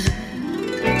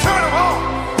 Turn them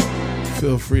off.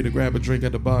 Feel free to grab a drink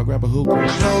at the bar, grab a hookah.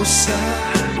 Closer.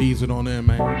 Ease it on in,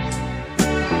 man.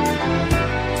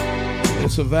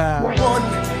 It's a vibe.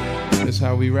 It's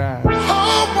how we ride.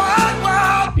 Oh,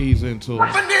 wow. Ease into it.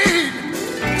 I need.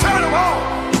 Turn them on.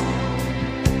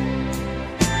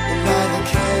 Light a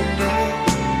candle.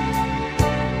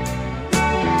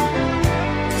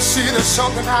 See, there's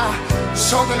something I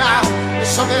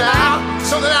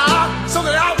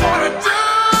wanna do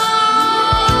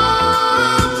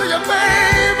to you,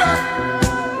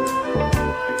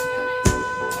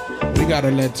 baby. We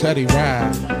gotta let Teddy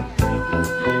ride.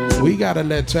 We gotta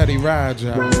let Teddy ride,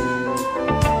 y'all.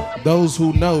 Those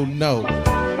who know, know.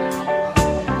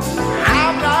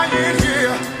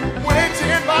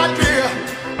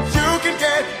 You can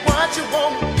get what you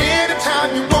want anytime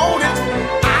you want it.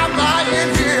 I'm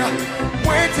lying here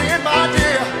waiting, my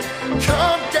dear.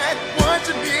 Come get what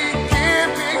you need, give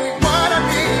me what I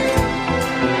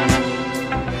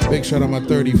need. Big shout out my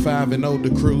 35 and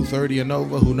older crew, 30 and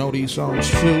over, who know these songs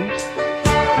true.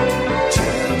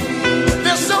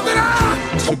 There's something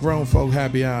it's a grown folk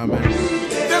happy hour, man.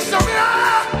 There's something I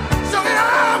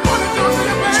wanna do to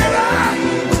you, baby.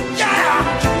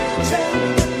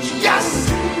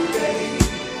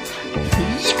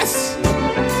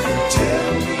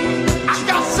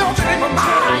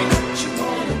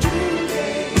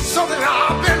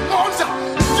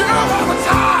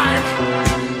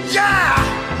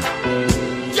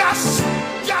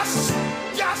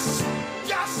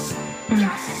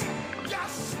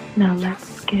 Now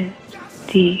let's get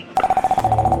deep.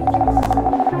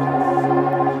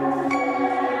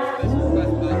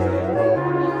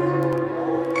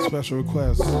 Special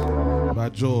request by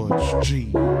George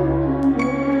G.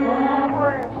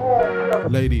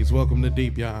 Ladies, welcome to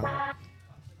Deep, y'all.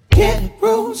 Get it,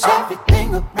 rules,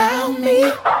 everything around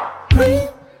me. Breathe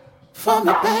for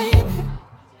me, baby.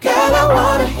 Girl, I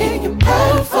wanna hear you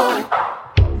pray for it.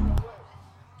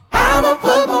 I'ma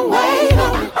put my weight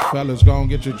on it. Fellas, go and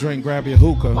get your drink, grab your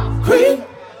hookah. Creep.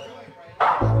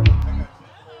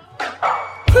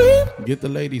 Get the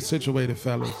ladies situated,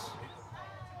 fellas.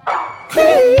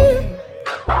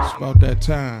 It's about that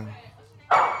time.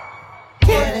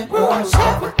 Getting rules,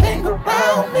 everything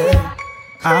around me.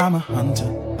 I'm a hunter,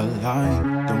 a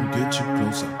lion. Don't get too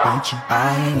close, I'll bite you.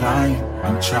 I ain't lying,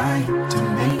 I'm trying to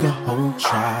make a whole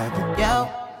tribe. Yo,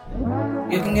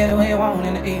 you can get away you want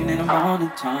in the evening or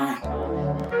morning time.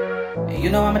 And you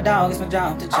know I'm a dog, it's my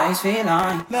job to chase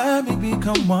feline. Let me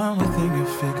become one within your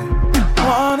figure.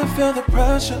 Wanna feel the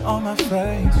pressure on my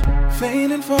face,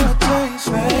 feeling for a taste,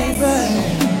 baby.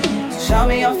 Show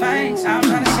me your face, I'm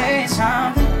trying to say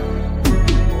something.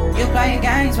 You playing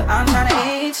games, but I'm trying to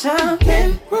eat something.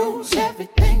 Getting rules,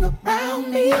 everything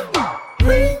around me.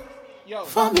 Breathe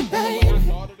for me,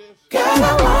 baby. Girl,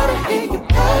 I wanna hear you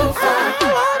perform. I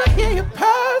wanna hear you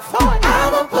perform.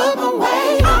 I'ma put my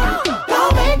weight on it.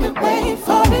 Don't make me wait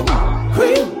for it.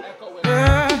 Creep.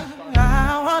 Girl, I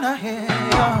wanna hear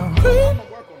you. Creep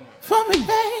for me,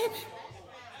 baby.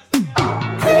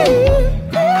 Creep.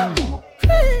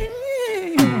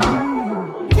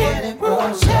 Getting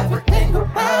rules, everything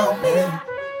around me.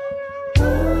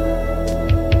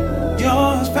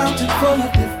 Yours fountain full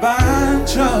of divine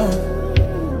truth.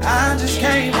 I just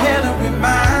came here to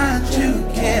remind you,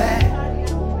 kid.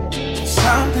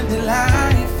 Something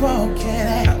delightful,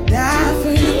 kid. I'll die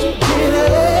for you, kid.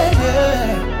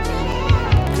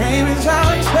 Cream is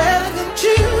always better than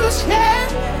juice, yeah.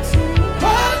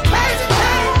 What a crazy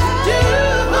thing to do,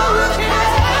 yeah.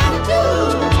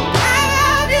 I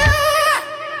love you.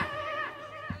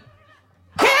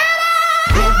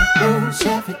 Getting rules,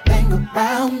 everything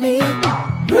around me.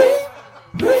 Breathe,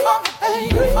 breathe,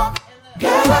 breathe.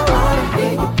 Girl, I wanna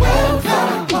hear you well from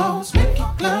the walls, make you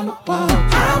climb the walls.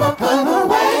 I'ma put my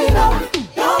weight on it,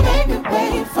 don't make me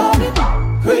wait for it.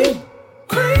 Creep,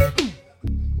 creep,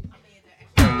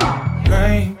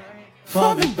 Cream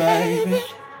for me, baby.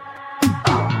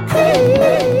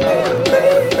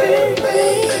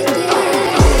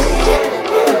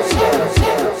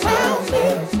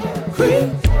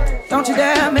 Don't you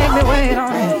dare make me wait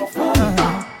on it.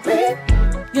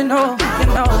 You know,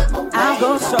 I'll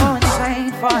go so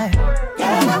insane for it.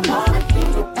 And I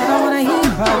wanna hear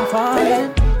you cry for it.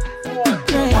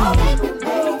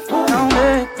 Don't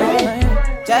let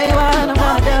tell you what I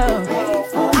wanna do.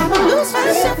 I'ma lose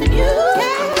myself in you.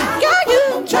 Girl, you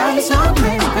drive me so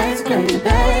crazy, crazy, crazy,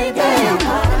 baby.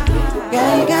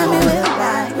 Girl, you got me with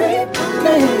like crazy.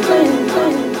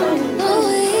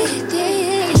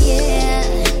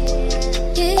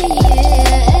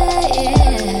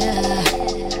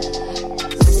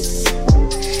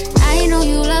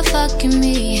 Fucking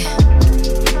me,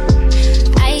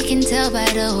 I can tell by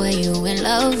the way you in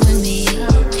love with me.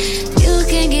 You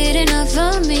can't get enough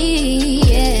of me,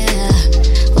 yeah.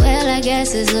 Well, I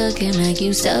guess it's looking like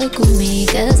you stuck with me,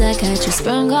 'cause I got you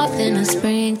sprung off in the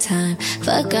springtime.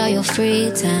 Fuck all your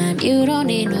free time, you don't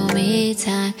need no me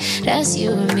time. That's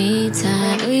you and me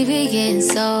time. We be getting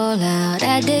so loud,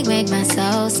 that dick make my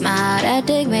soul smile. That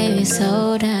dick made me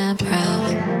so damn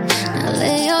proud. Now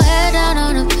lay your head down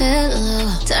on a pillow,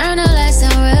 turn the lights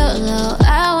down real low.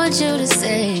 I want you to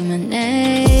say my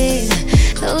name.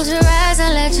 Close your eyes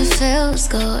and let your feels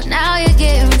go. Now you're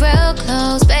getting real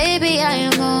close, baby, I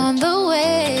am on the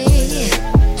way.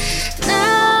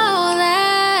 Now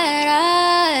that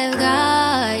I've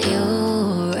got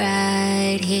you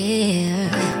right here,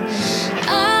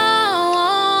 I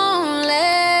won't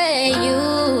let you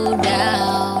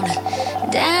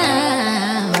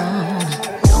down.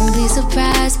 Don't be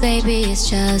surprised, baby, it's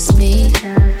just me.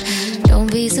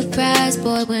 Don't be surprised,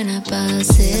 boy, when I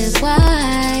bust it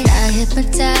wide. I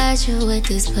hypnotize you with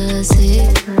this pussy.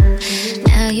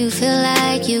 Now you feel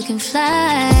like you can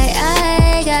fly.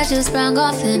 I got you sprung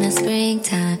off in the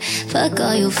springtime. Fuck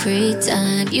all your free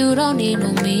time, you don't need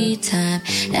no me time.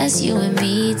 That's you and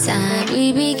me time.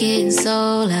 We be getting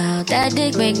so loud, that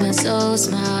dick make my soul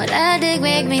smile. That dick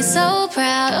make me so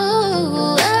proud.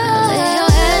 Ooh, lay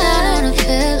your head down on a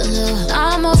pillow,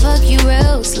 I'ma fuck you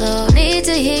real slow. Need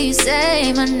to hear you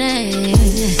say my name.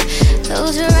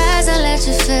 Close your eyes and let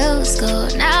your feels go.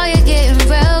 Now you're getting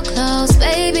real close,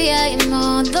 baby, I am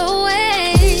on the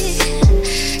way.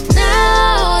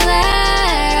 Now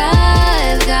that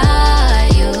I've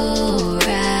got you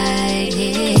right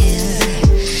here,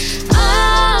 I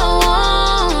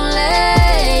won't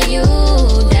let you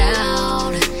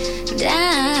down.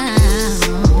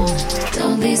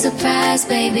 Don't be surprised,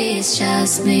 baby, it's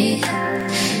just me.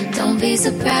 Don't be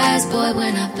surprised, boy,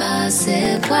 when I bust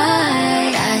it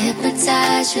wide. I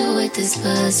hypnotize you with this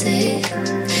pussy.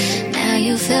 Now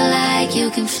you feel like you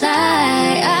can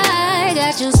fly. I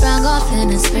got you sprung off in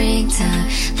the springtime.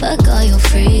 Fuck all your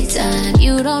free time.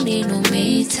 You don't need no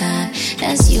me time.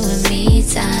 That's you and me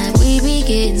time. We be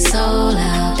getting so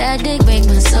loud. That dick make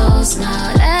my soul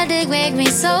smile. That dick make me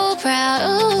so proud.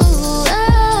 Ooh,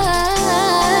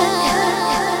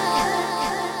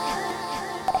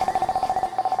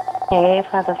 Hey,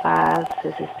 Father Fives,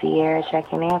 this is Sierra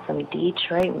checking in from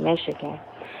Detroit, Michigan.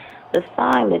 The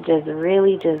song that just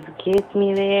really just gets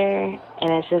me there,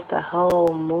 and it's just a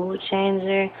whole mood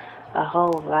changer, a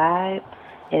whole vibe,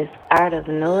 is Art of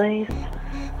Noise,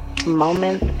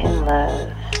 Moments in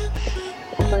Love.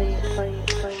 Play it, play it,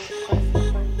 play it, play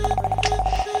it, play it.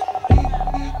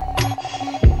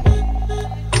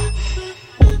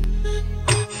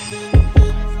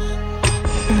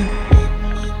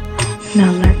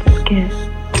 Now let's get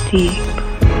deep.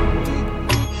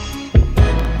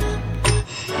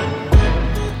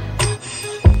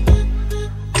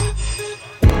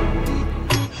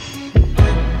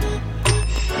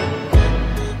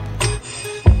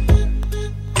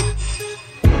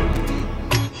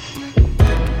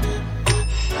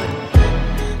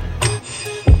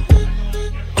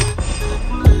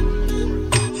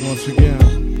 Once again,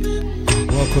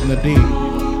 welcome to Deep.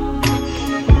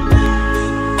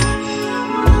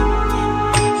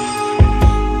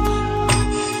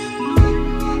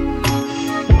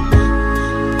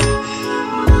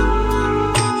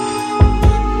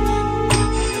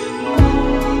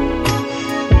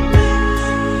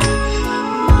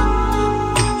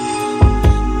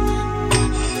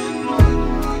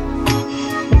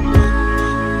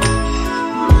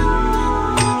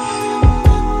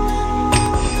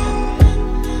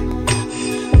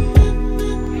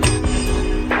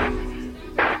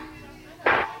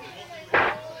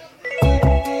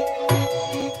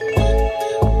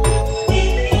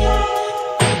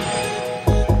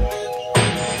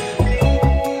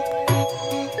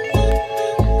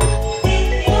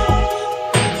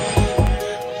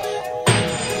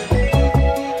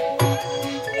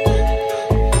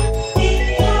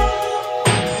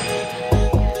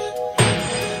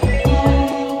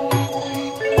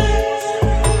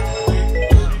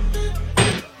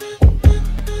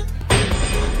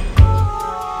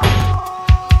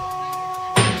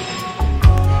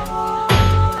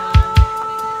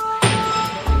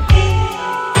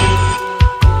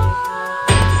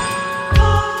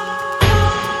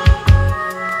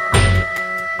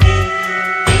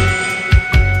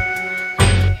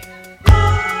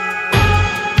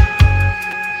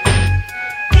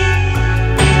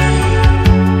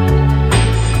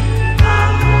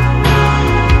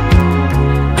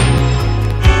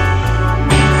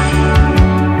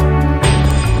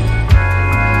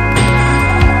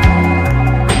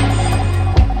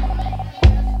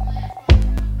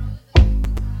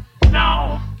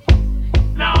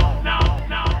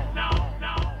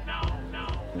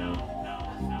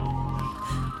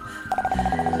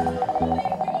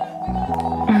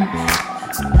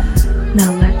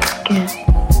 Now let's get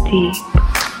deep.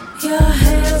 Your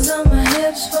hands on my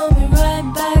hips, pull me right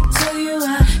back to you.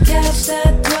 I catch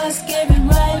that thrust, give it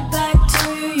right back to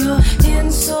you. You're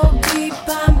in so deep,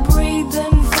 I'm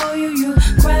breathing for you. You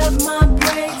grab my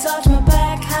brain, touch my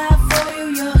back half for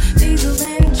you. Your diesel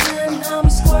engine, I'm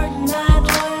squirting that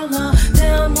oil all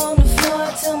down on the floor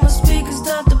till my speakers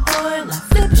start to boil. I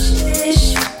flip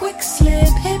shit, quick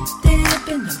slip, hip dip,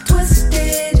 and I'm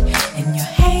twisted. And your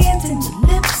hands and your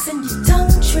lips and your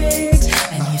tongue tricks,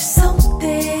 and you're so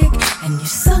thick, and you're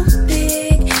so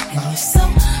thick, and you're so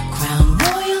crown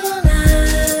royal on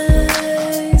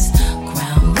ice,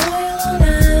 crown royal on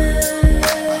ice,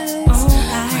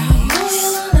 crown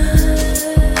royal on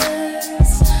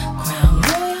ice, crown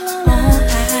royal on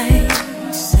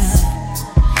ice.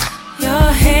 Your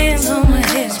hands on my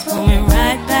hips, pull me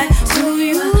right back to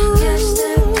you. Catch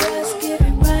that breath, give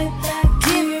it right back,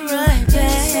 give it right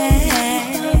back.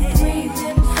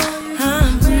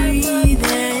 I'm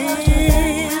breathing.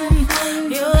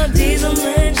 Your diesel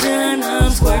engine, I'm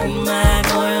squirting my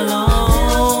oil on.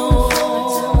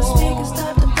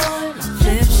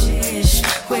 Flip shish,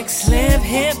 quick slip,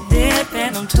 hip dip,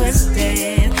 and I'm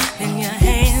twisted. And your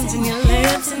hands and your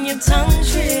lips and your tongue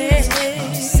trick.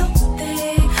 And you're so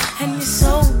thick, and you're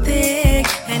so thick,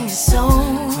 and you're so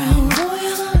crown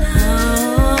royal on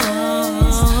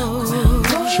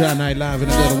ice. Shy Night Live in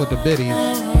the middle with the biddies.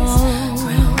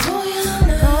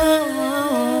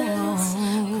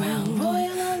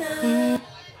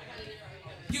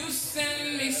 You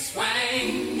send me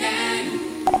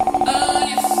swinging. Oh,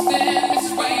 you send me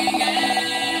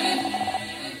swinging.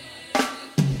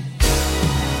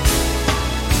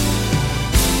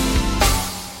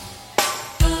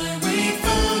 I wait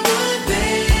for the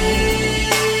day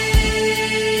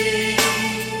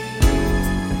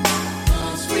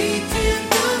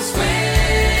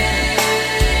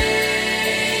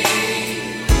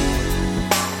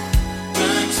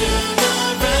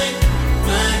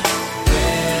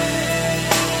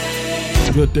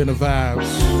Good dinner vibes.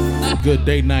 Good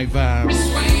date night vibes.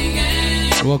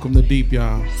 Welcome to Deep,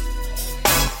 y'all.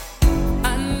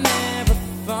 I never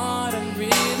thought I'd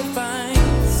really find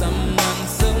someone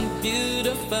so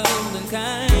beautiful and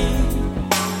kind.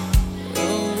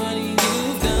 Oh, what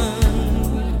you've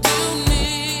done to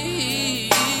me.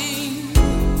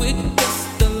 With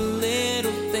just the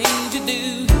little things you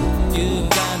do, you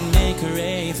got me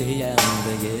crazy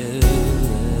over you.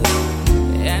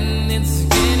 And it's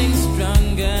getting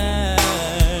stronger.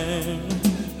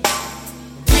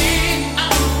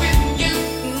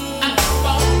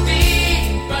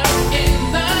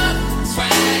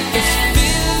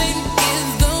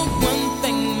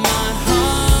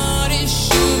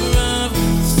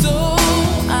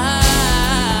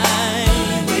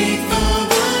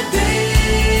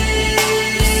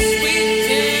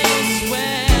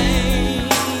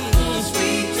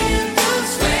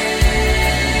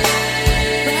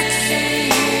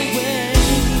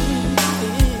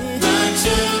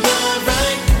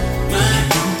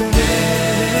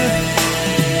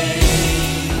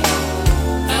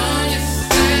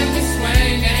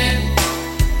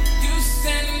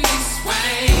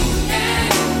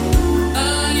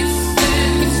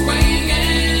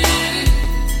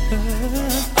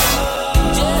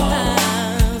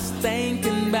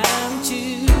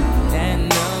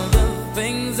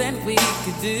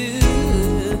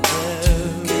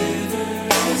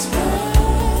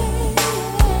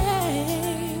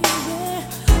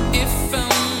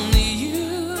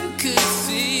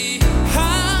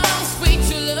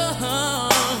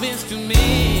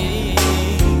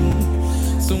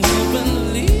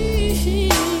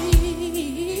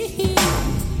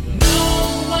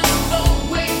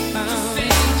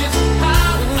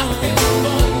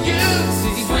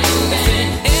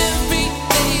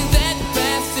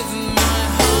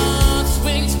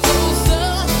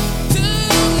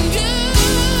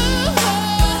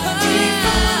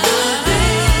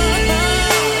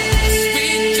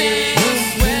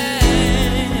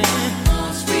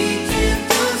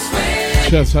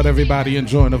 Just how everybody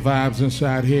enjoying the vibes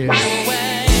inside here.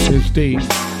 It's deep.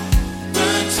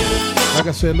 Like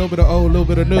I said, a little bit of old, a little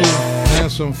bit of new.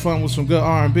 Had some fun with some good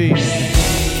R&B.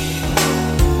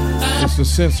 It's the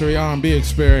sensory R&B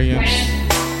experience.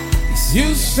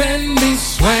 You send me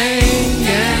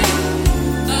swinging.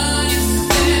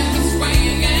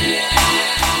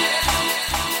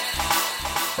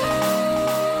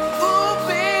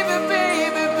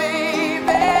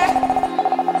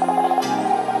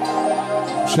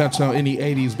 Shouts out any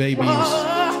 80s babies,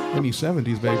 any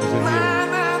 70s babies in here.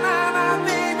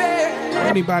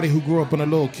 Anybody who grew up on a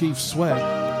little Keith Sweat.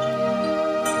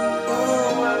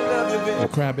 The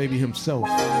Crybaby himself.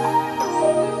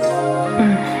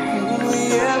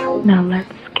 Now let's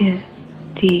get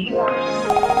deep.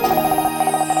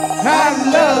 I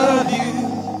love you.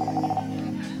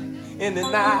 In the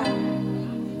night,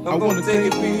 I'm gonna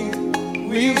take it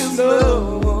real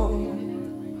slow.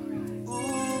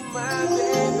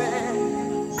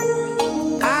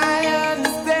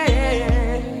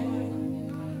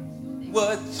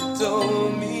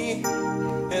 Told me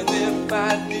as if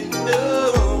I didn't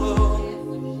know.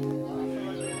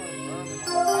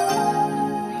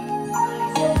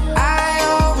 I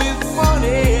always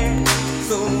wanted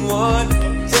someone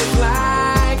just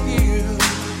like you.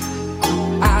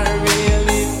 I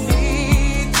really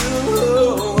need to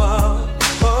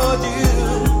hold you.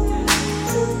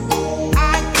 I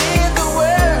give the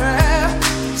world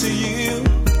to you,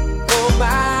 oh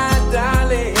my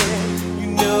darling. You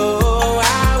know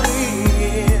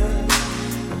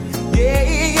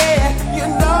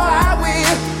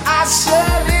I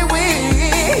surely will.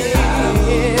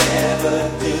 Never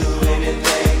do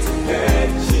anything to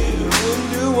hurt you. Wouldn't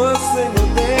do one single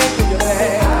thing for your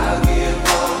back. I'll give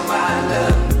all my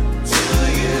love to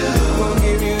you. I'll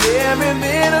give you every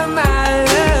bit of my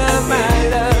love, my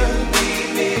love. You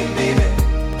need me, baby,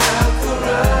 I'll come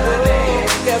running.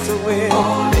 Yes, I will.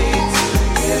 Only to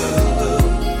you.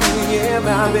 Yeah,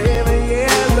 my baby,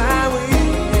 yes, I will.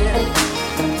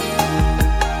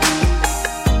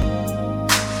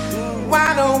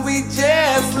 Why don't we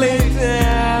just lay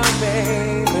down,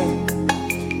 baby,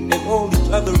 and hold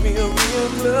each other real, real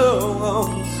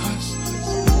close?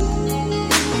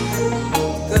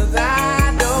 'Cause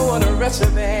I don't wanna rush you,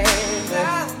 baby.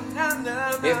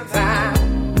 If time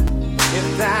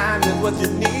is what you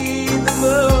need the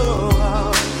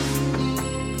most.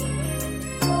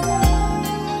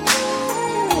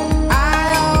 I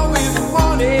always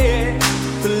wanted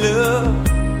to love.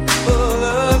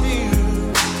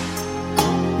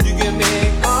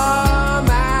 All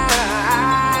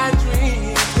my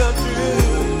dreams come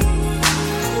true.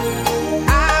 I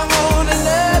wanna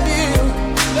love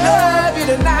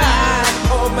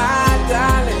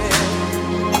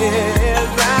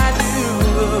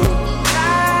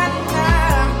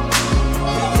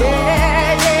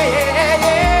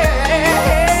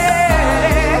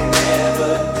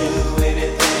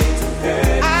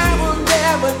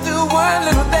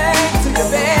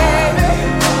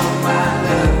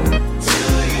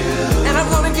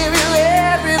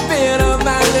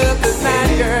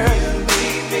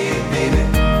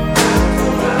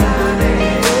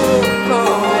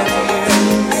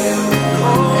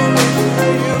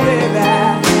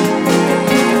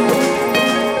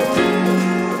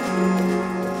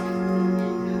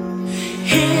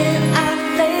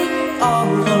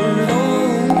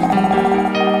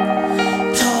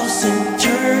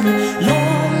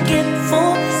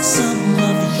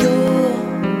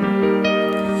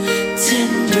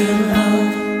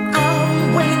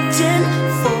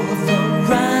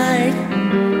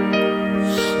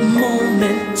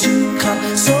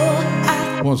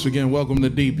Once again, welcome to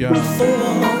Deep, y'all.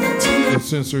 The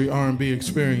sensory R&B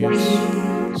experience.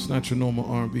 It's not your normal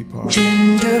R&B part.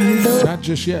 Not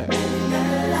just yet.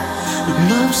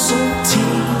 Love so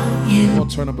deep. We'll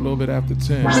turn up a little bit after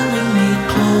 10. Pulling me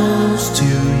close to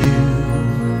you,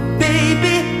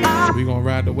 baby. We're gonna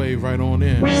ride the wave right on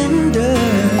in. Candles,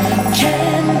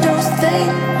 they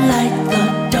light the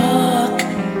dark.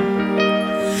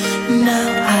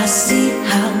 Now I see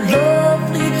how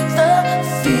lovely the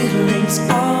feelings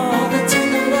are. The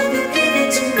tender love you give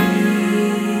it to me.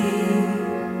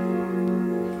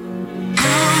 I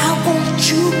want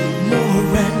you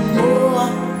more and more.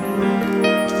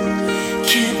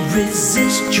 Can't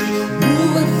resist you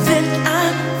more than I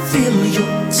feel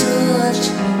your touch.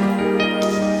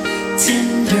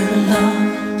 Tender love,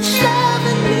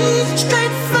 loving me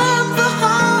straight from the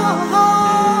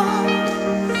heart.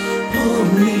 Pull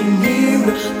me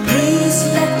nearer, please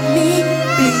let me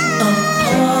be a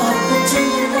part. The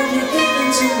tender love you're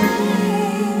giving to me.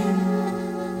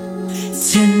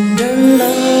 Tender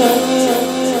love.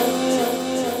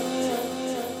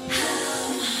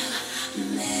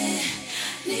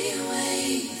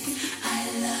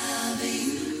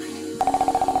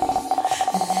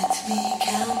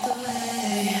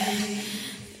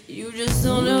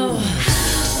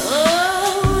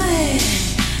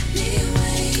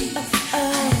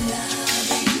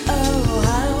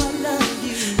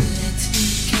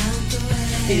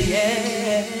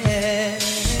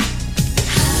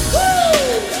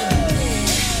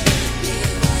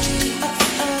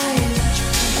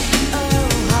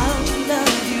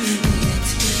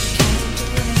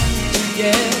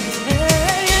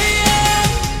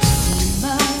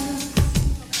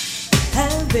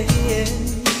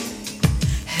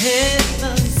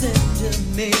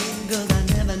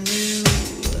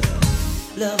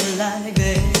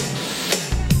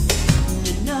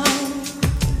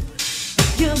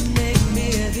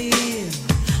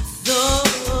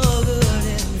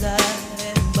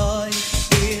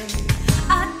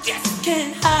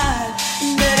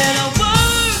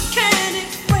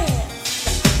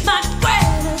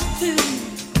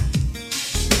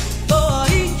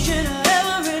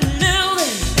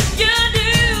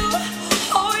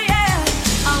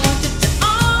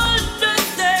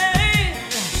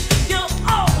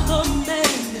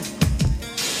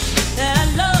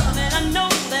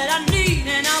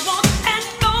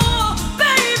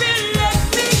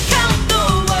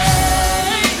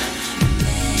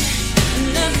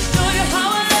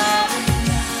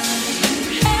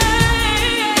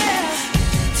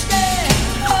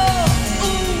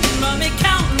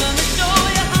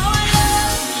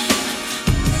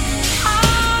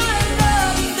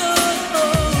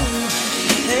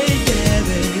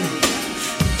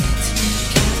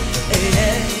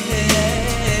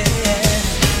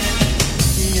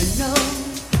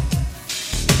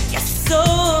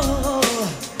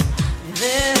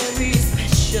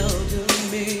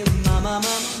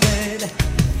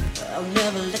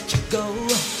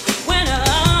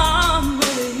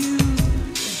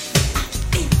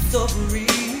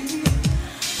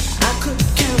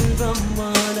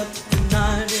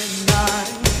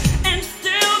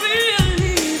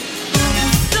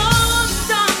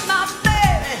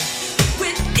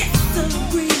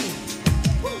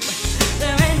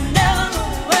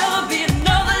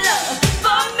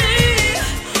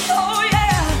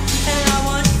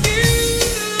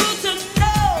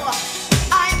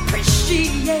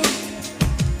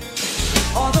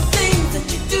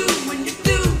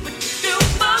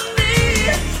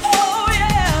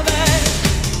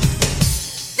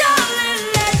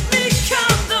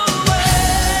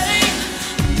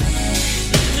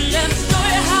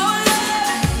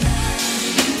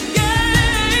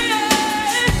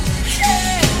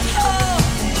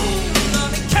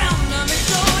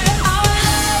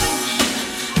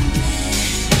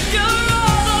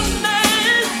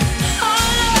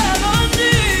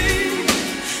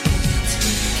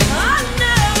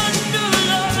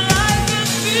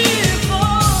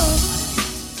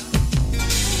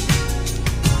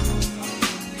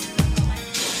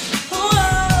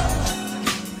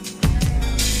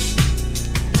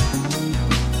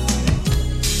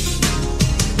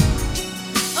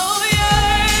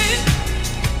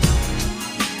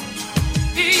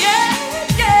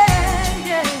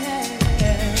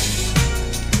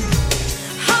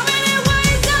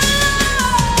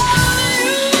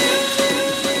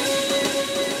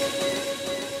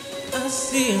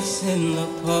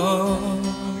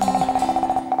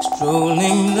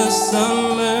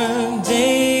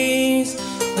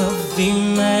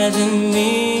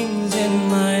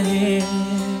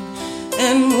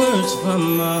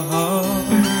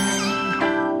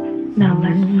 Now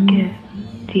let's get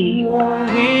deep.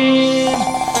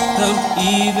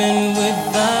 Even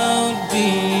without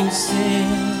being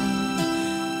said,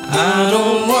 I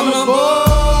don't wanna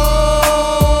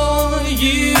bore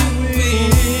you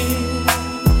with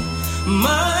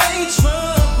my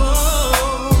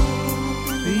trouble.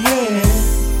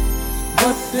 Yeah,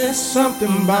 but there's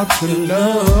something about your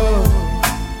love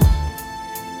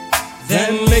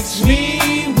that makes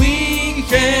me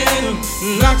weak and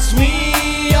knocks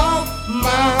me off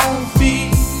my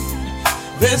feet.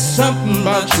 There's something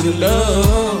about your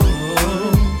love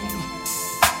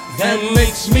that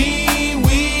makes me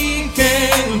weak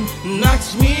and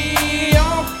knocks me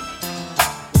off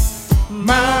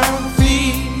my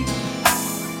feet.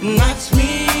 Knocks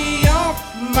me off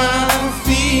my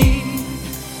feet.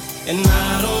 And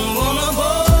I don't wanna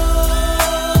bore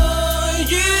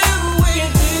you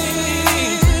with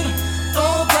it.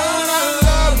 Oh, but I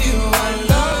love you, I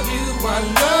love you, I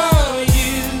love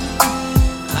you.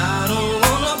 I don't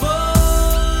wanna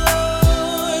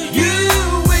bore you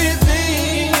with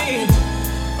it.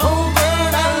 Oh,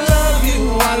 but I love you,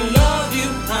 I love you,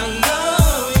 I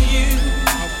love you.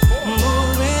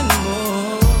 More and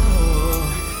more.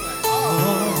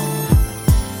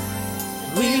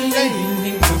 We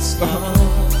lay the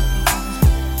stars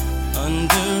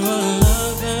under a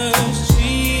lover's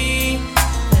tree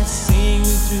that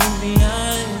sings through the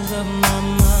eyes of my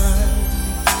mind.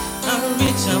 I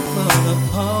reach out for the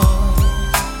part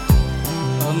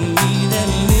of me that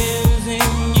lives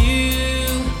in you,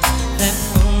 that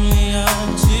only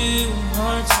our two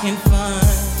hearts can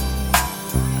find.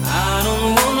 I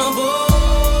don't wanna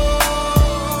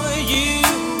bore you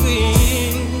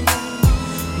with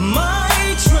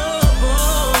my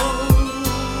trouble,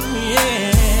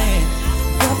 yeah.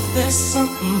 But there's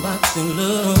something about your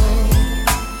love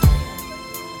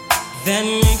that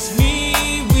makes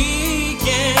me weak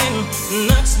and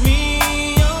knocks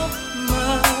me off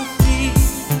my feet.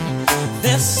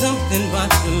 There's something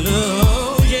about your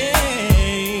love,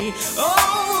 yeah.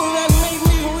 Oh, that makes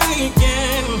me weak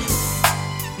and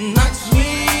knocks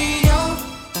me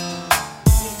off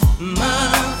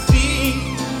my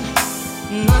feet.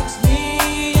 Knocks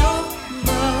me off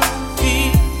my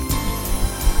feet.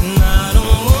 And I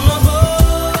don't wanna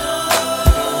bore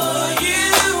you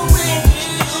with it.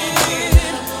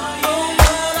 Oh,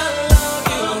 but I love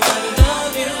you, I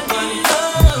love you, I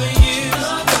love you.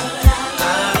 I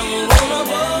don't wanna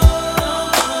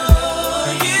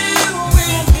bore you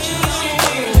with it.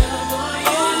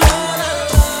 Oh, but I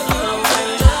love you, I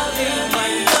love you, I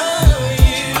love you.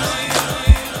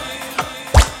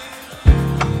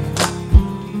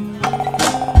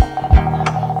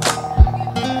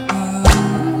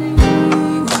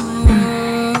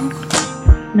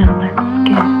 Now let's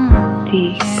get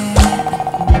deep.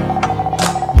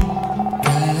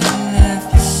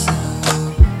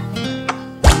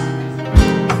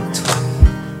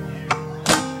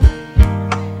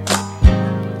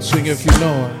 Sing if you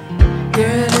know it.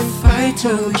 Girl, if I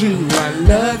told you I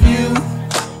love you,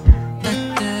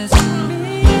 That doesn't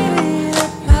mean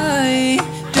that I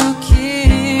don't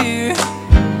care.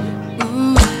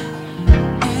 Ooh,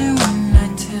 and when I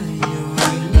tell you I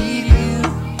need you,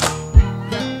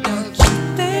 don't you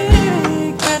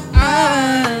think that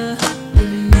I'll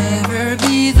never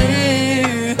be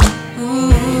there?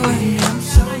 Ooh, I'm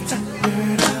so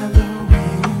tired of the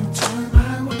way you turn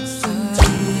my words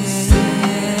into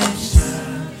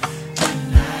deception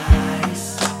and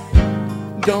lies.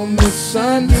 Don't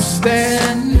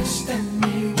misunderstand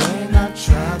me when I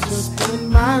try to spin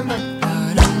my mind.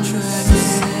 what I'm trying to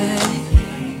say.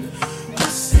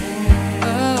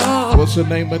 Oh, What's the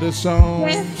name of the song?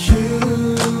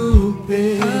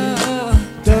 Cupid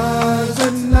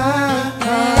doesn't lie,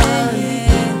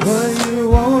 but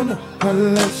you won't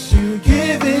unless you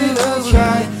give it a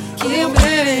try. keep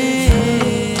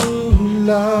it,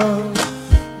 Love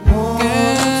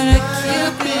gonna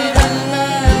keep it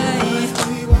alive.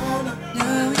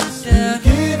 No, it's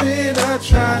give it a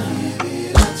try.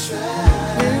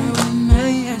 when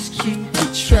I ask you to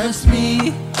trust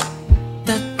me,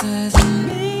 that doesn't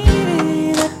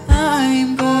mean that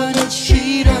I'm gonna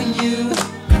cheat on you.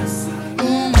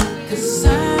 'Cause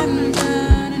I'm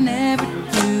gonna never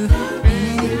do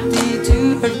anything to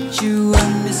hurt you.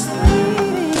 I'm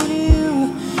misleading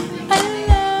you. I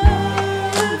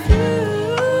love you.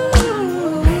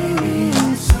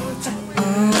 I'm so tired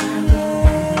of the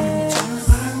way you turn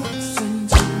my words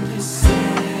into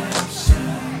deception.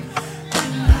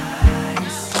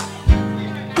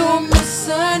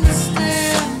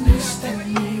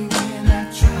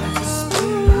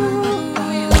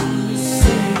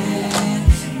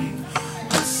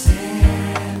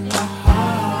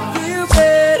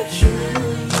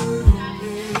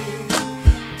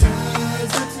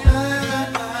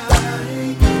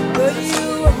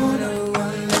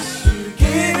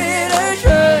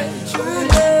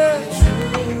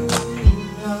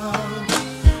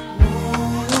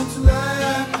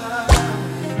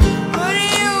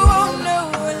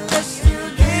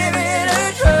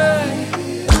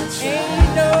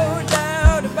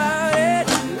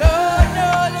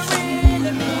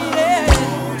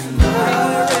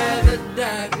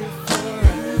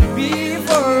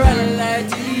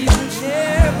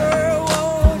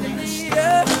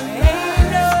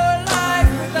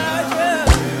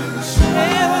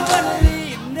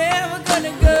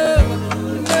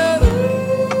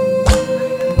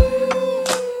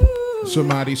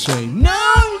 Somebody say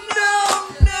no.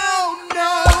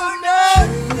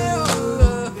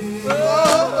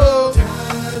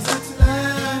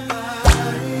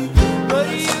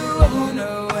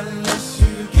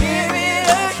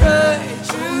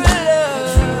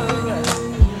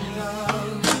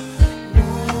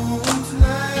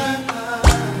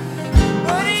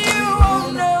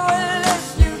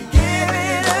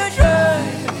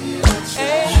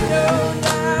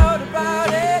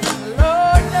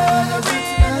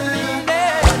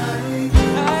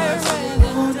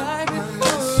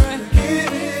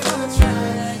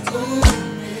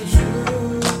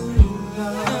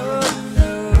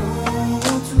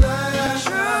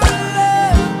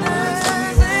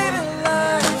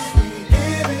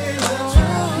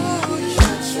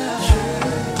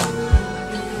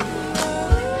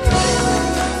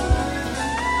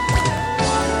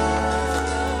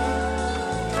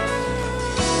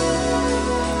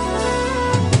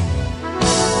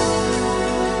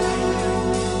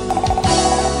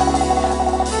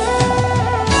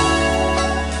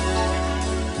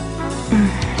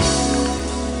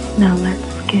 Now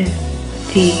let's get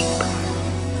deep.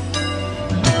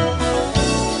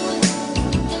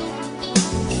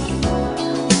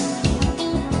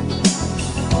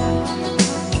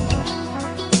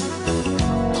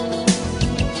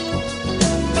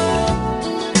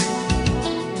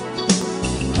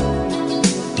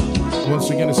 Once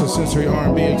again, it's a sensory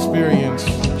R&B experience.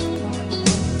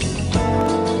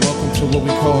 Welcome to what we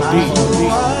call deep.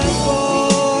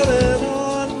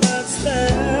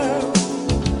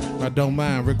 I don't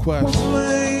mind requests.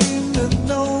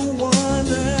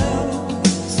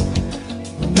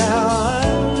 Now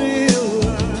I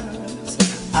realize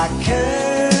I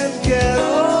can't get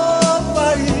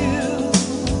over you.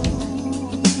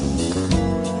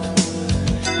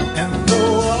 And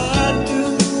though I do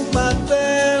my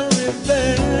very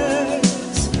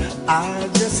best, I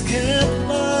just can't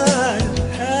find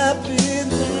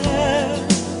happiness.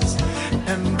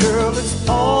 And girl, it's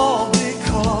all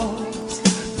because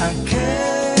I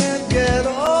can't get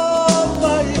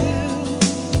over you.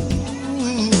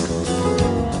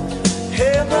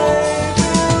 Hey baby,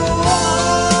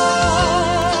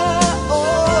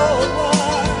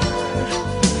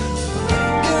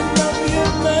 thinking of you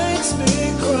makes me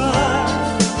cry.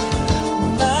 No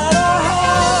matter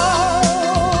how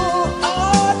I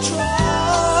try,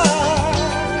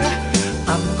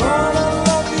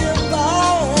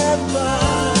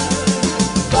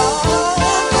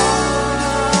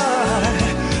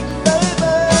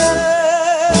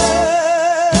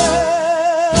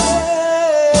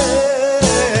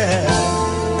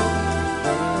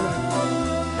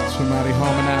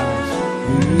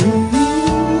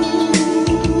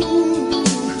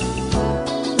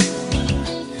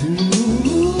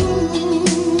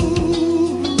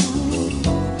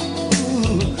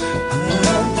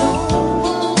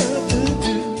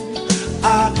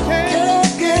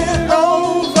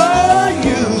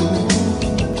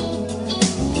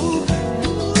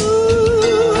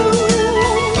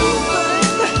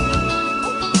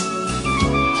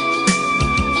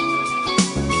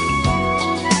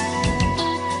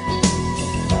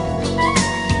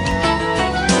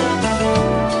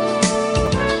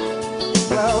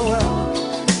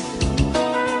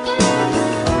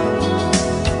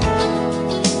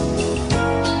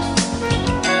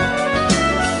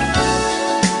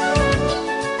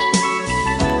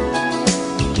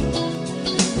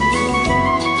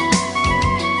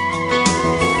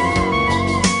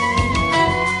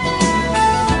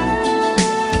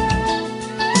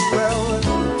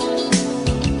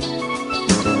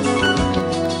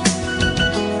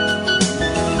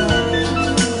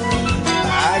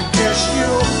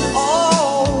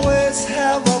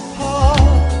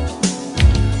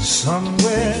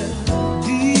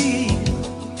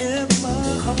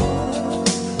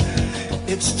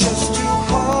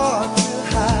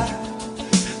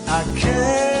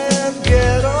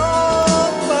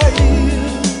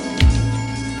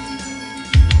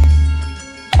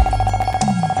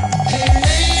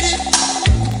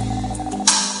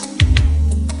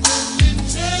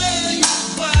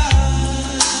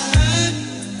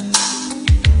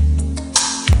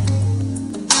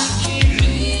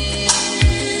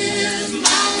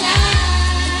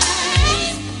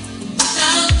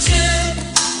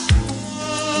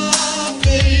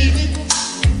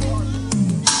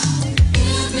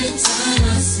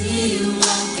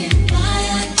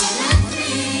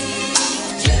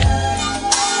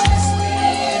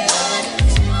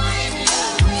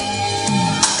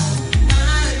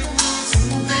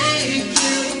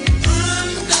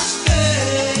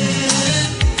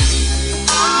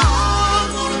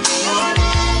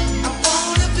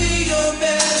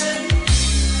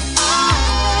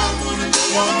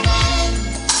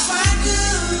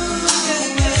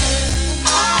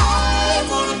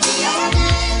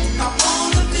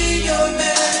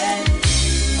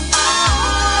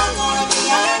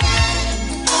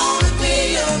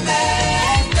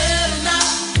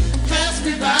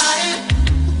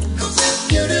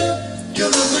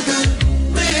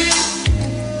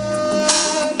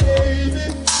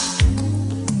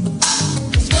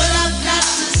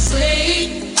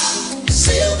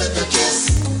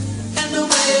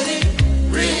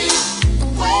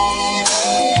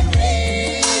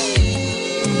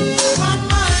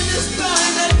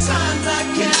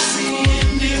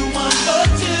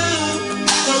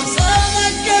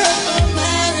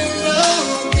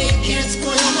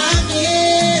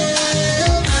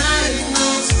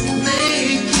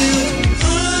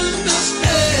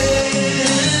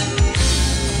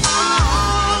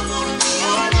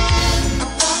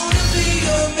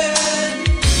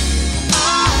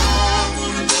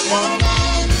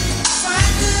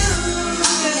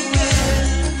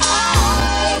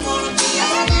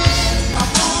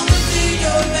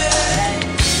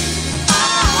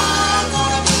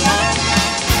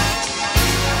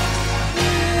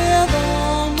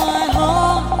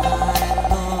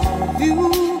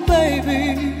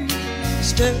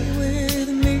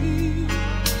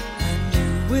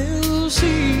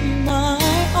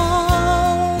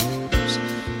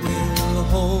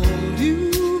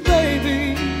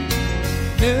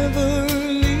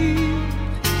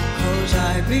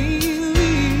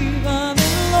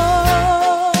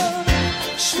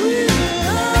 Sweet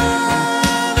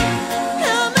love,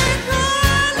 help me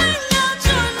calling out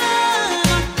your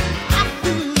name. I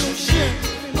feel no shame,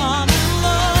 I'm in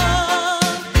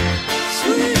love.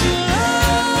 Sweet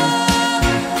love,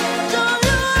 don't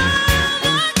you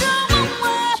ever go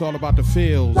away. It's all about the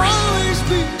feels. Always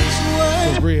be this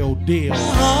way. The real deal. My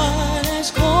heart has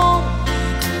come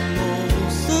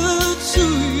closer to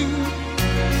you.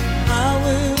 I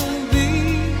will be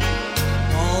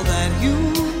all that you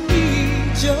need.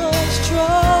 Just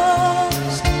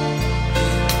trust in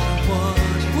what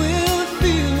we're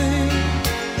feeling.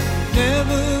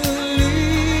 Never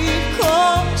leave,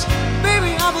 'cause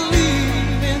baby, I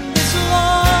believe in this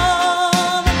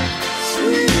love.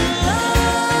 Sweet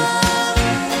love,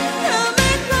 help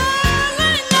me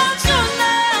calling out your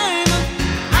name.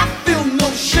 I feel no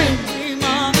shame,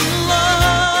 I'm in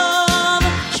love.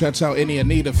 Shouts out any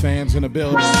Anita fans in the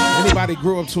building. Anybody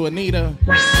grew up to Anita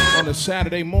on a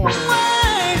Saturday morning?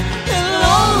 It'll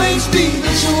always be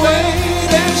this way.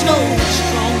 There's no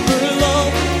stronger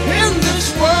love in this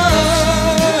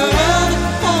world.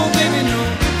 Oh, baby, no,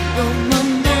 you're my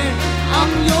man,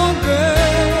 I'm your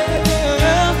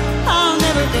girl. I'll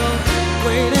never go.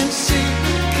 Wait and see,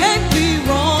 can't be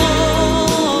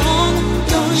wrong.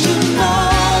 Don't you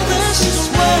know this is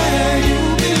where you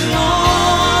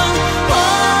belong?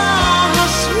 Oh, how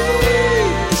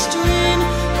sweet this dream,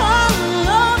 how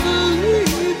lovely,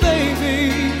 baby.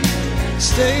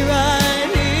 Stay right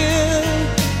here,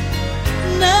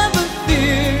 never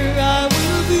fear, I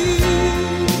will be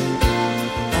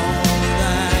all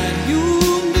that you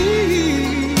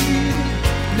need.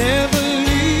 Never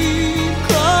leave,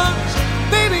 'cause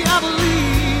baby, I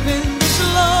believe in this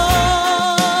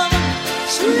love.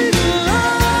 Sweet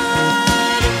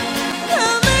love,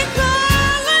 help me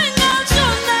calling out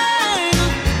your name.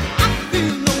 I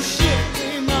feel no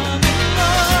shame, I'm in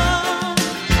love.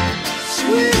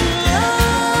 Sweet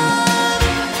love,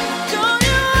 don't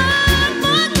you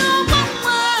ever go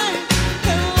away.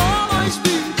 It'll always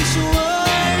be this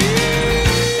way.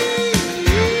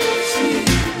 Sweet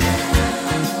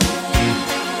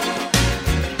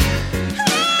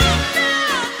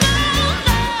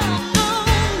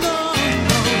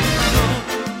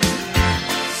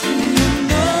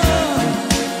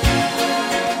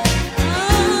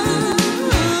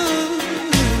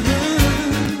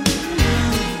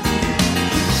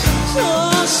so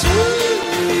sweet,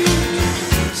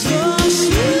 so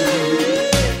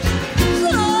sweet,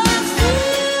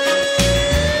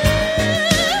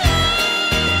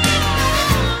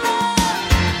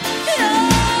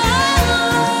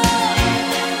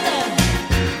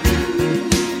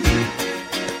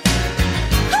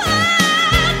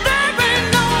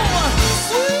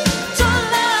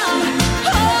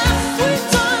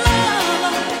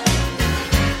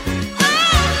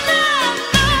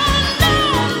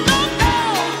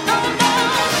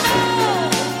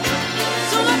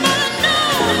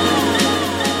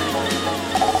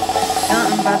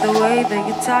 Something about the way that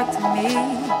you talk to me.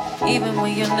 Even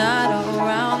when you're not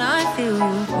around, I feel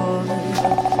you, boy.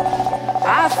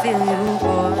 I feel you,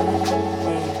 boy.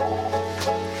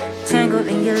 Yeah. Tangled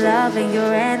in your love and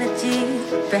your energy.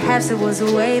 Perhaps it was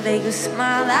the way that you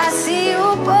smile. I see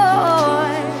you,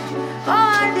 boy.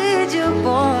 Oh, I need you,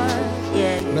 boy.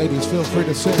 Yeah. Ladies, feel free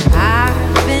to sing.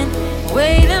 I've been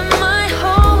waiting my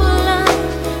whole life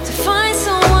to find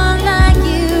someone like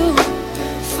you.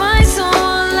 Find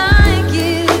someone like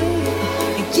you.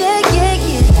 Yeah, yeah,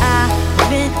 yeah. I've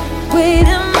been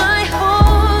waiting my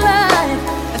whole life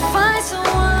to find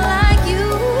someone like you.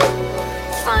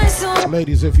 Find someone.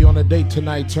 Ladies, if you're on a date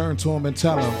tonight, turn to them and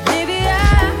tell them. Maybe I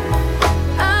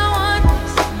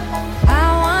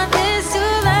want this to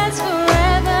last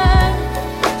forever.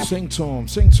 Sing to him,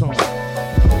 sing to him.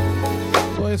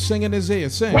 Go ahead, sing in his ear,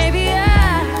 sing. Maybe I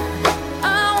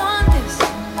want this.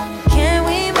 Can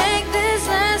we make this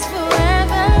last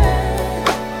forever?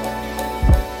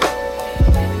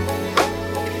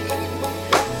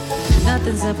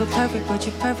 Nothing's ever perfect, but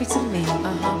you're perfect to me.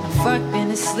 Fuck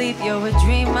been asleep, you're a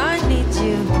dream, I need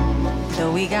you.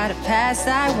 Though we got a past,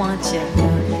 I want you.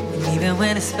 And even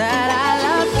when it's bad, I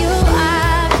love you.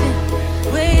 I've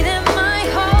been waiting my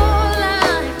whole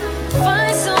life.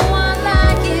 Find someone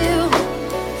like you.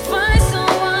 Find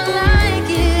someone like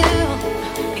you.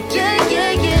 Yeah,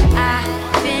 yeah, yeah.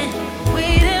 I've been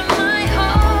waiting my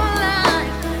whole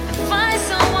life. Find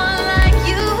someone like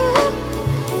you.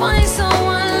 Find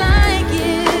someone like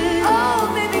you. Oh,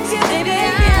 baby, maybe I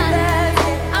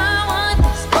want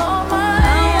this. I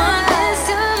want this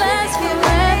to last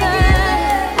forever.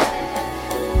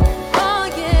 Oh,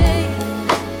 yeah.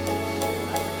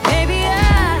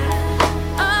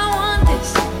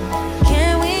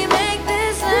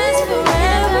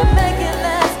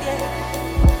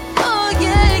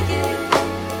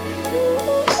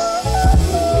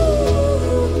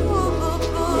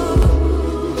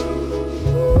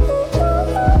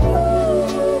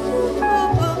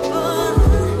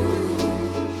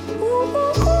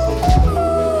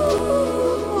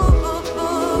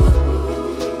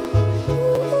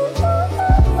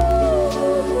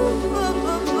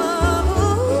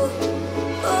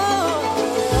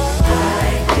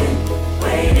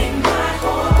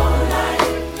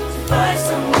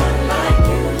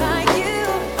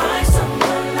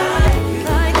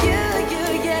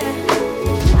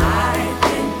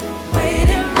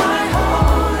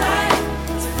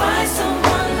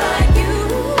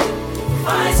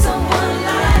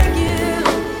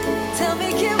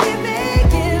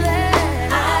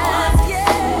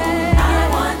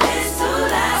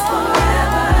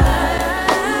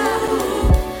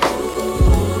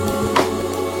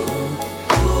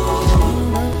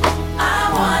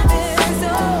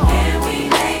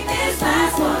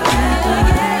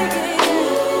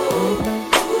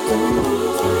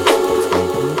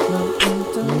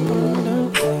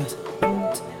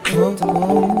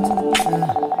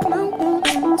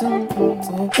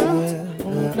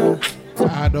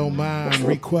 don't mind.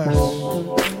 Request.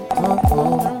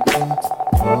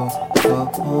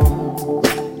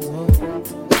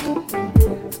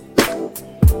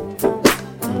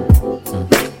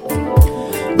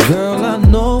 Girl, I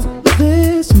know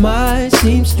this might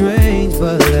seem strange,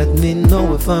 but let me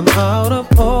know if I'm out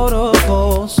of order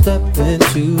for stepping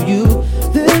to you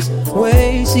this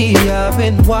way. See, I've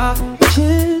been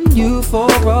watching you for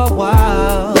a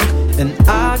while, and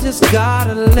I just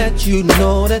gotta let you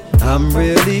know that I'm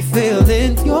really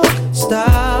feeling your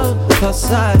style.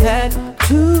 Plus I had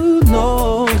to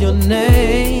know your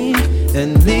name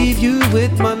and leave you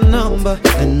with my number,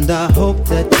 and I hope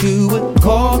that you would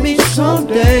call me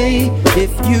someday.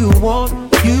 If you want,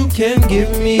 you can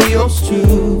give me yours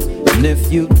too, and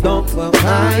if you don't, well,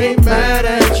 I ain't mad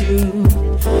at you.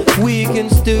 We can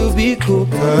still be cool,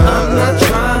 girl. I'm not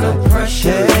trying to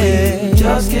pressure you,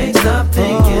 just can't stop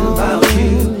thinking about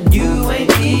you. You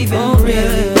ain't even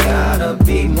really gotta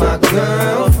be my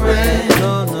girlfriend.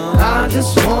 No, no, I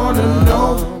just wanna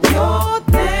know your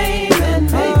name,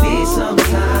 and maybe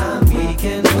sometime we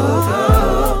can hook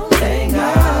up, hang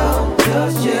out,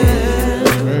 just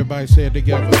chill. Everybody say it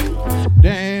together.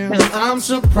 Damn, I'm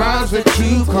surprised that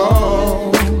you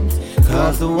called,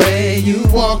 'cause the way you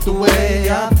walked away,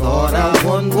 I thought I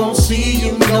wasn't gonna see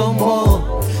you no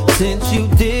more. Since you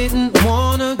didn't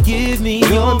wanna give me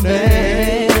your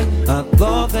name, I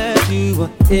thought that you were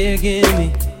digging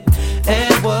me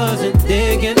and wasn't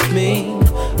digging me.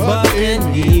 But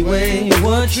anyway,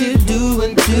 what you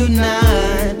doing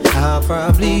tonight? I'll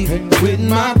probably hang with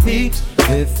my peeps.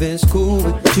 If it's cool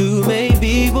with you,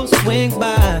 maybe we'll swing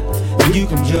by. You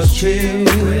can just chill,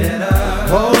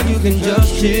 or you can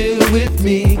just chill with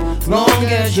me. Long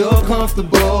as you're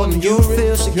comfortable and you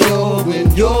feel secure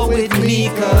when you're with me.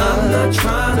 'Cause I'm not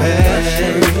trying to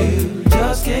pressure you,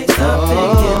 just can't stop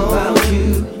thinking about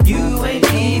you. You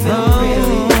ain't even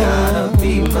really gotta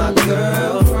be my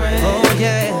girlfriend. Oh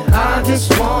yeah, I just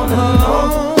wanna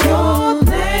know your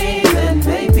name, and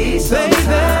maybe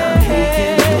sometime we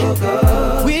can hook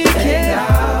up. We can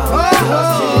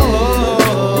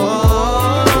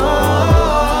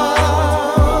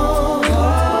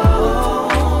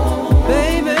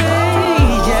baby,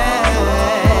 yeah.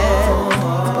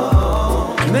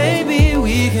 Maybe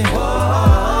we can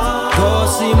go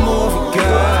see a movie,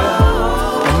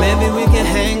 girl. Or maybe we can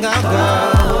hang out, girl.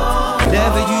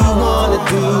 Whatever you wanna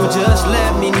do, just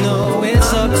let me know.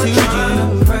 It's up to you.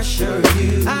 Pressure you,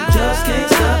 just can't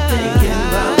stop thinking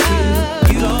about you.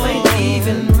 You ain't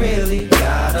even really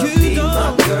gotta be my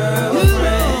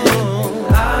girlfriend.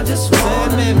 I just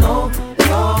wanna know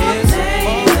your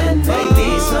name, and maybe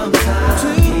sometime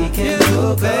we can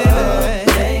hook up,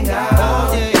 hang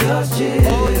out, just chill.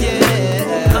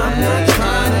 I'm not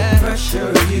trying to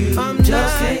pressure you,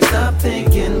 just can't stop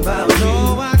thinking about you.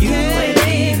 You ain't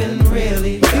even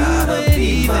really gotta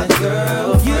be my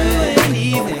girlfriend. You ain't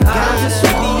even gotta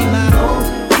be my own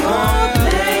your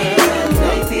name, and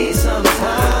maybe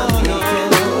sometime we can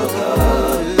hook up,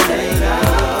 hang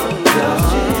out, just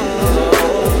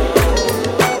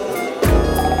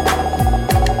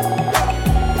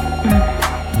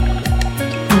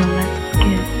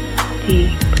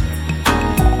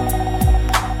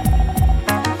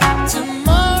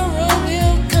Tomorrow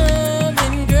will come,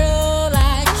 and girl, I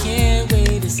can't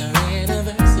wait. It's our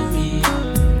anniversary.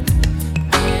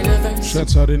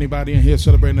 Shouts out to anybody in here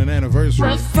celebrating an anniversary.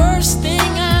 The first thing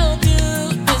I'll do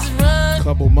is run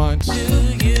Couple months,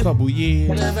 couple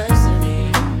years.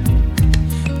 anniversary.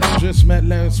 Just met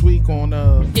last week on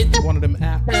one of them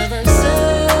apps.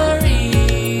 Anniversary.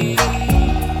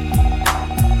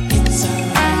 It's our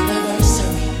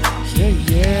anniversary. Yeah,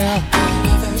 yeah.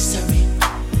 Anniversary.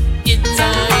 It's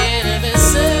our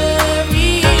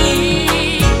anniversary.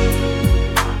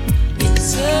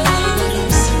 It's our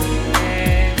anniversary.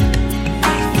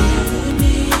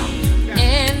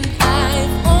 And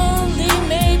I've only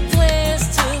made plans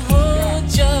to hold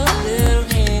your little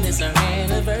hand. It's our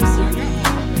anniversary.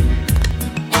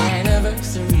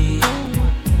 Anniversary.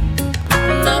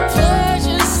 The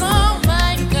pleasure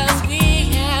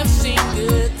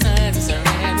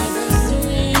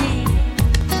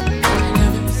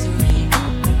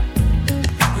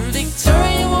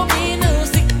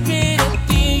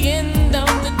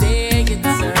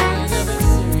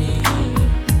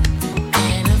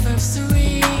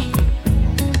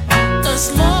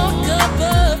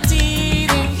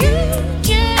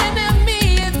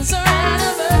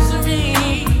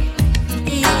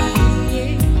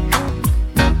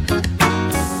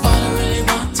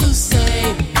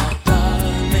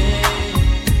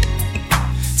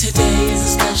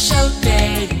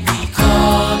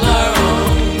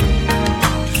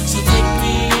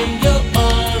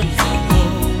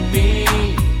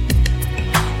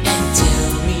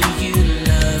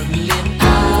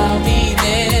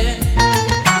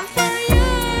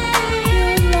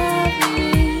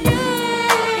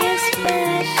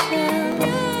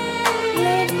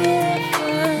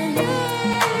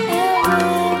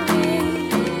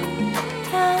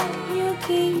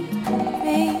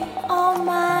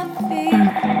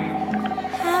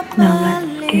Now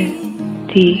let's get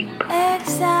deep.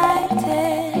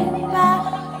 Excited by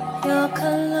your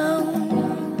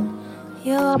cologne,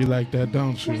 your You like that,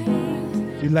 don't you?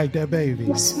 You like that,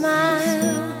 baby?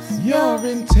 smile, You're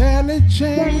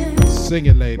intelligent. Sing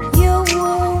it, lady. you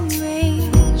woo me,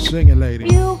 Sing it, lady.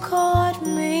 you caught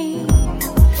me,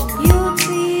 you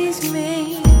tease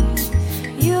me,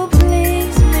 you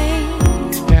please me,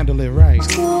 Handle it right.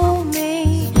 school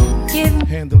me, give me,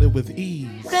 Handle it with ease.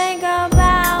 think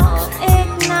about,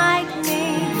 ignite me,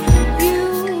 you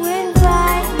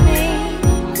invite me,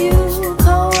 you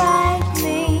co-write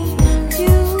me,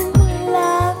 you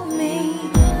love me,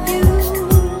 you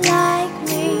like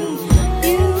me,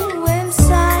 you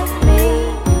incite me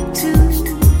to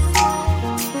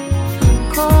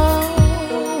chorus.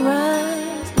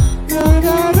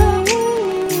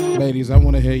 Ladies, I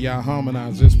want to hear y'all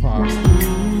harmonize this part.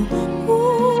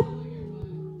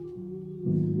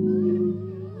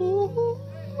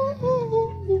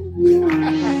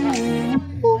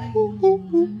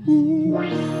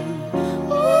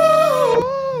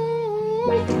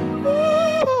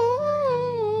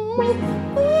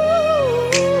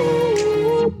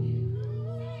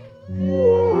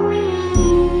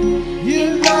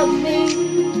 You love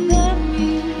me,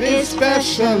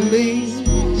 especially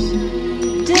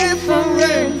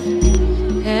different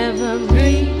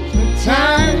every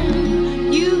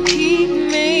time. You keep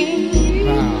me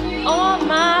on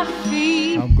my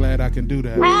feet. I'm glad I can do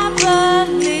that.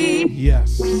 Rapidly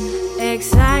Yes.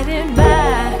 excited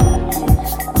by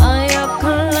all your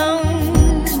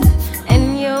cologne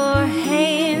and your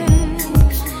hand,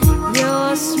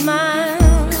 your smile,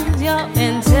 your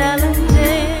intelligence.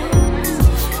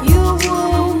 You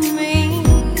woo me,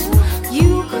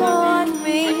 you caught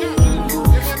me,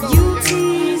 you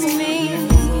tease me,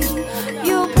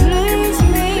 you please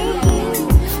me,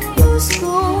 you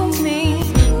school me,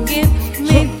 give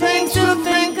me things to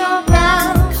think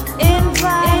about,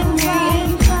 invite me,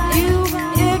 you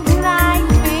ignite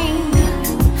me,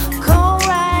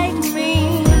 co-write me,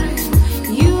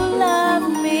 you love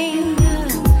me,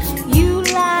 you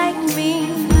like me,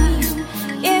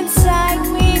 incite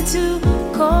me to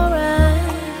chorus.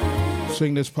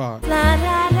 Sing this part. La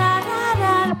da da da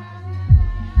da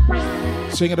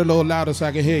Sing it a little louder so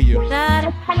I can hear you. da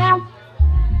da da.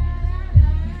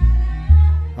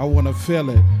 I want to feel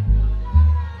it.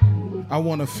 I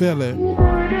want to feel it.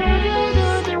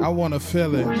 I want to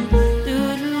feel it.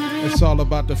 It's all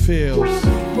about the feels.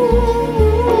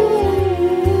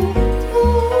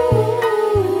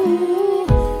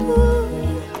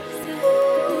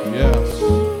 Yes.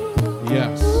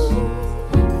 Yes.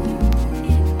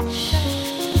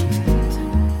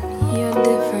 You're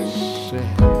different Shit.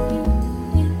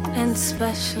 and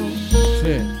special.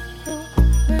 Shit.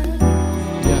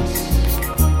 Yes.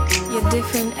 You're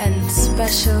different and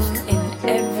special in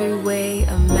every way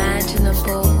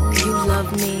imaginable. You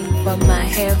love me from my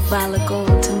hair follicle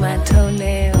to my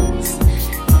toenails.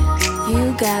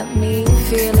 You got me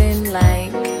feeling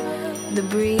like the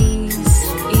breeze,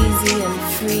 easy and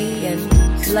free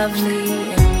and lovely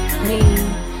and clean.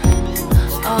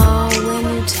 Oh,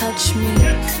 when you touch me,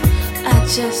 I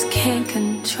just can't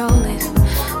control it.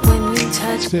 When you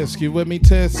touch Tisk, you with me,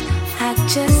 Tisk? I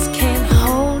just can't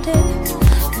hold it.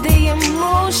 The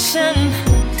emotion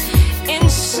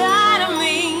inside of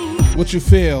me. What you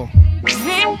feel?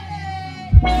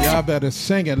 Y'all better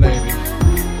sing it, lady.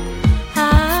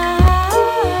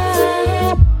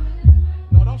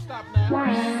 No, don't stop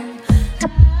now.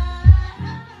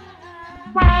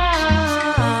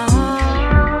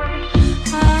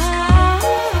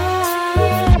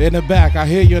 In the back, I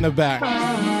hear you in the back.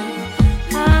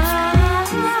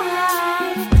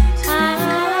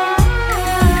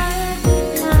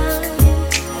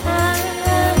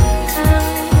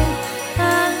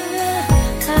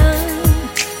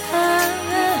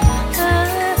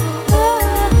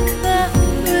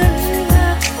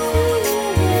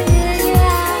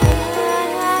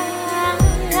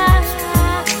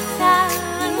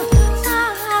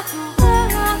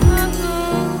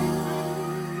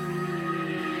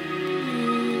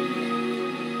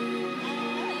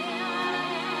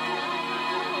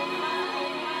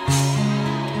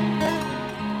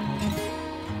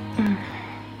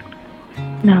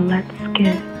 Now let's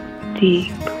get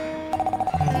deep.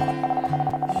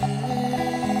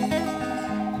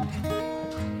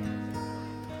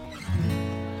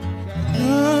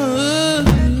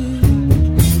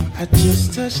 I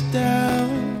just touched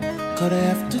down, caught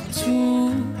after 2.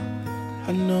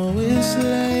 I know it's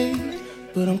late,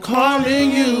 but I'm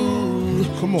calling you.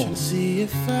 Come on. Trying to see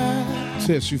if I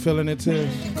Tis, you feeling it, Tis?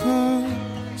 come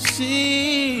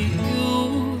see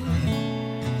you.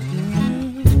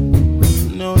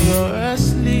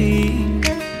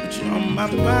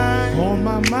 mind. On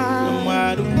my mind. I'm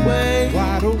wide awake.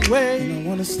 Wide awake. And I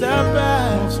wanna stop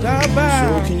by. Stop by.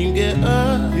 So can you get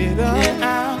up? Get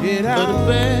up. Get out. Of the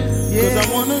bed. Yeah. Cause I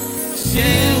wanna see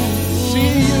you.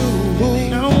 See you.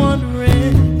 And I'm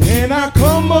wondering. Can I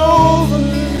come over?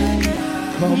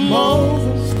 Come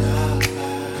over.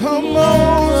 Come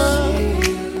over.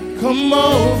 Come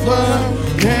over.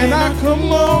 Can I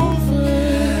come over?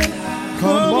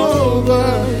 Come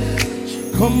over.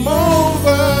 Come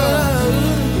over.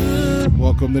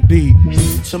 Welcome to Deep.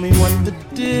 Tell me what the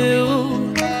deal.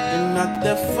 And not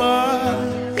that far.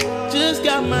 Just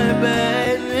got my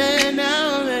bag and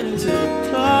now I'm heading to the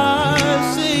car.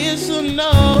 Say yes or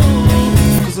no.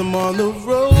 Cause I'm on the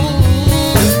road.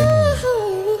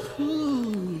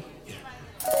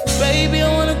 Baby, I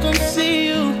wanna come see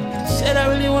you. Said I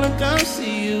really wanna come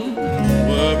see you. Don't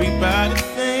worry about a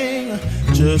thing.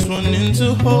 Just wanting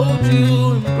to hold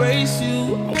you, embrace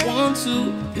you. I want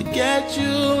to get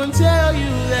you and tell you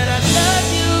that I love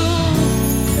you.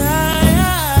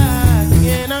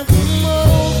 Can I come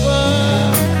over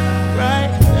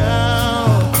right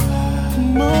now?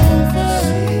 Come over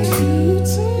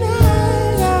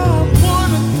tonight. I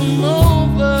wanna come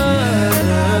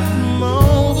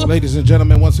over. Ladies and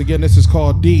gentlemen, once again, this is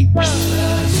called Deep.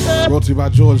 Brought to you by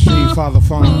George G. Father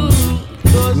Fun.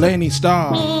 Laney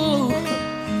Starr.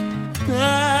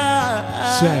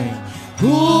 Say,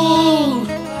 ooh,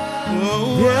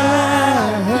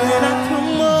 yeah, can I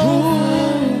come over?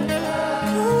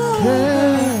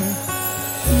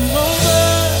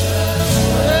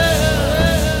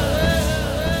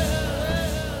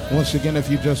 Once again, if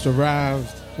you just arrived,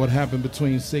 what happened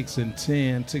between 6 and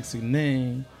 10, 6 and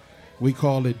 9, we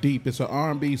call it Deep. It's an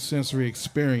R&B sensory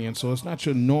experience, so it's not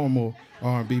your normal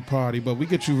R&B party, but we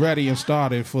get you ready and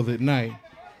started for the night.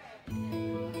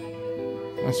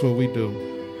 That's what we do.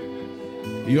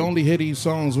 You only hear these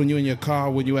songs when you're in your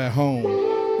car, when you're at home.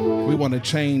 We want to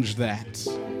change that.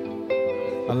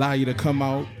 Allow you to come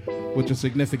out with your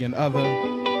significant other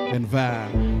and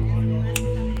vibe.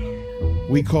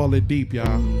 We call it Deep,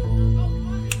 y'all.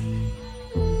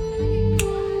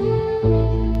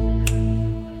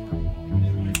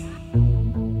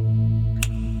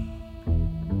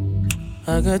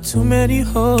 I got too many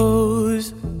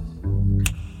hoes,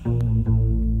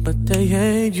 but they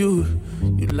ain't you.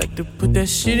 You like to put that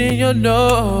shit in your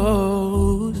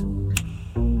nose,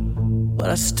 but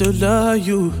I still love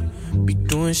you. Be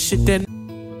doing shit that.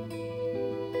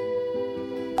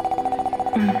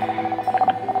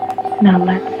 Now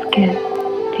let's get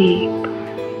deep.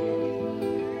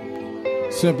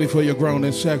 Simply for your grown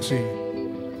and sexy.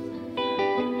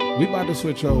 We about to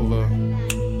switch over.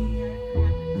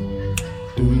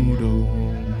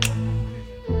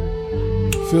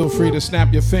 Feel free to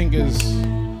snap your fingers.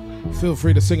 Feel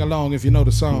free to sing along if you know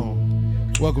the song.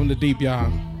 Welcome to Deep, y'all.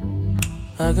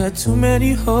 I got too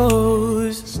many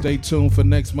hoes. Stay tuned for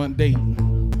next month date.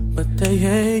 But they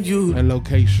ain't you. And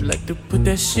location. Like to put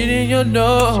that shit in your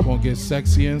nose. It's gonna get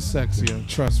sexier and sexier,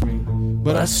 trust me.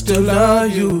 But I still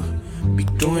love you. Be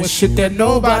doing shit that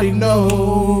nobody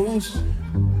knows.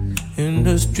 In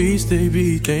the streets they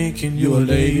be thinking you a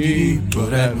lady,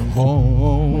 but at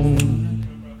home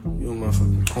you a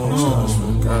motherfucking porn star,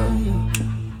 God.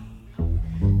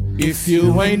 If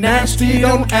you ain't nasty,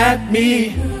 don't at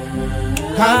me.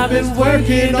 I've been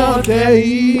working all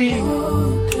day. I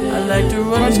like to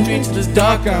run the streets till it's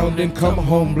dark out, then come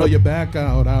home, blow your back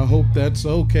out. I hope that's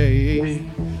okay.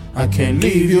 I can't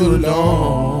leave you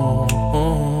alone.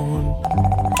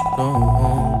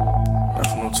 Not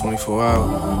for no 24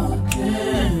 hours.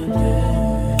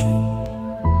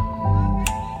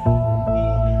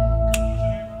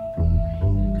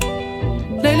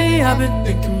 Lately I've been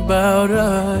thinking about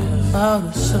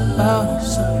us,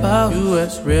 about you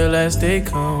as real as they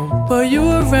come. But you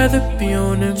would rather be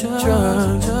on them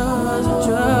drugs,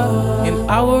 and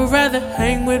I would rather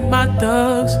hang with my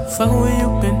thugs. Fuck when you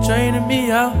been draining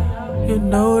me out, you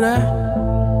know that.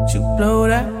 You blow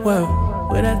that well,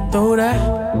 where I throw that.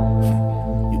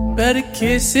 You better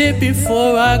kiss it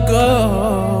before I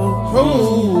go.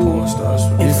 Ooh.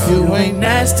 If you ain't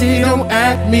nasty, don't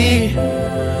at me.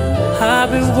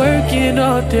 I've been working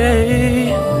all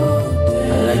day. I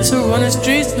like to run the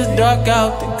streets in the dark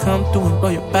out, then come through and blow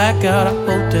your back out. I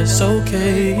hope that's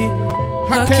okay.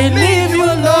 I can't leave you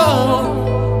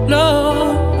alone,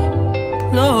 no,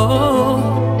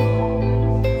 no.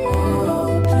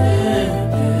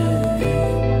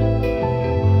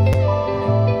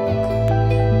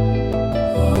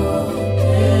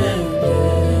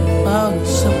 About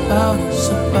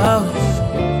us.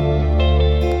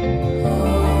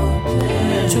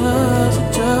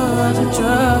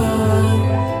 Drugs.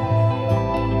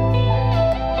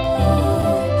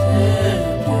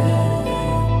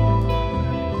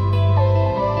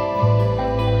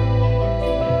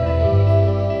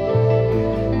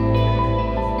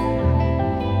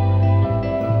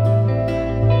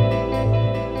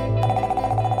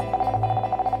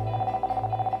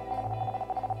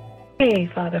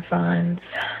 Father Fonz.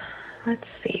 Let's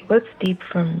see, what's deep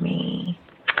for me?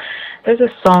 There's a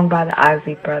song by the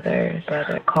Ozzy Brothers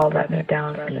called Let Me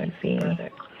Down Easy.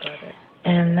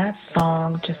 And that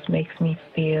song just makes me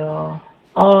feel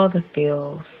all the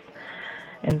feels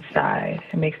inside.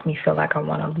 It makes me feel like I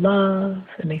want to love.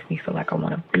 It makes me feel like I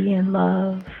want to be in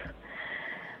love.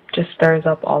 Just stirs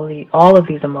up all of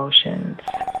these emotions.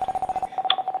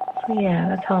 So yeah,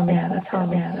 that's how me.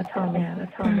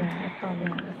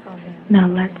 Now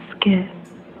let's get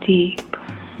deep.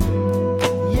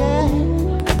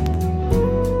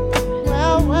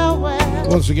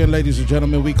 Once again, ladies and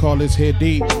gentlemen, we call this Head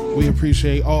Deep. We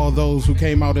appreciate all those who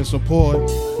came out in support.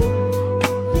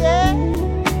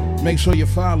 Make sure you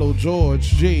follow George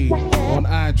G on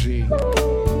IG.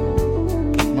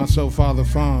 Myself, Father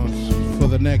Fonz, for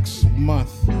the next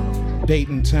month, date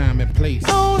and time and place.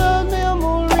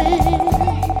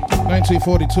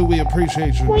 1942, we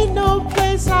appreciate you. We no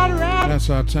place I'd rather. That's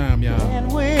our time, y'all.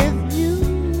 And with you,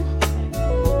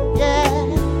 yeah,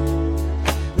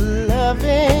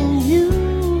 loving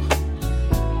you.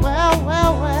 Well.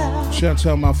 Shout out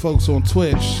to my folks on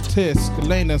Twitch, Tisk,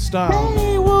 Elena Style,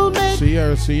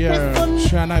 Sierra,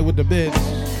 Shine Night with the Bits.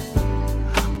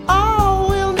 All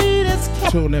we'll need is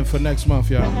tune in for next month,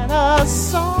 y'all. and a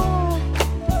song,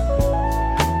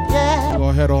 yeah. Go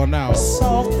ahead on now.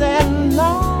 Soft and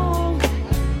long.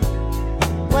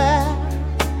 Well,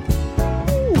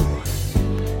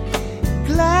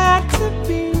 glad to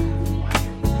be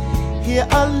here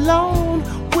alone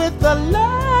with a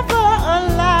lover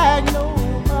unlike no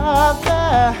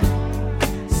other.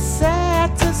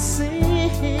 Sad to see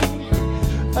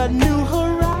a new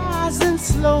horizon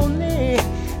slowly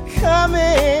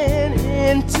coming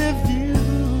into view.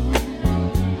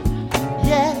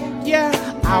 Yeah,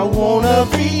 I wanna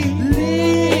be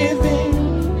living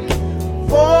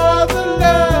for the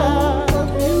love of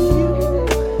you.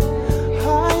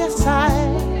 Oh yes,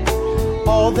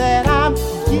 all that I'm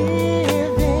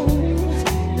giving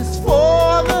is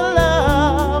for the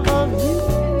love of you.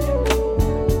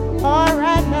 All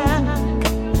right now,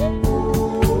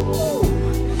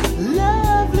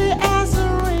 lovely as a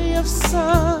ray of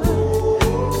sun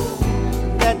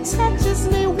that touches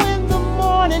me when the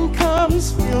morning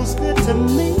comes, feels good to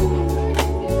me.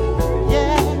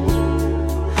 Yeah,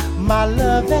 my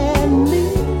love and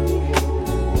me.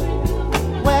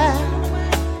 Well,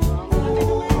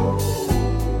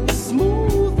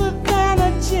 smoother than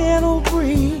a gentle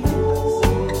breeze,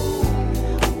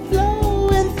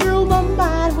 flowing through my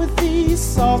mind with ease,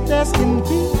 soft as can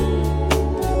be.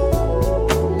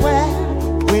 Well,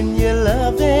 when you're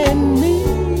loving me,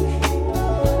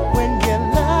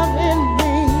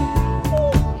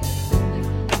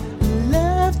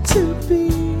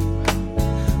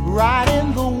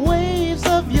 riding the waves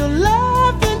of your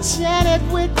love, enchanted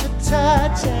with your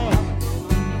touch. And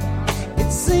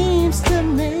it seems to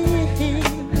me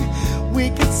we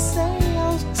could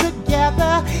sail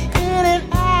together in and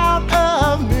out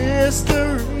of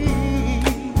mystery.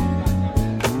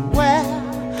 Well,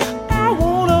 I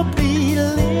wanna be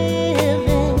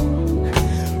living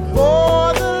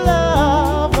for the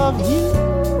love of you.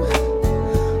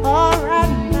 All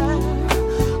right now,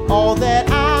 all that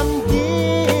I'm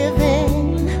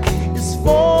giving is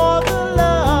for the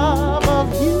love of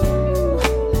you.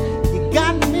 You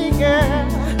got me, girl.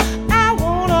 I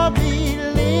wanna be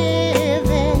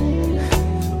living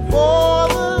for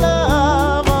the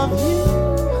love of you.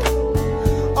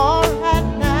 All right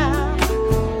now,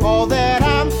 all that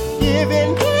I'm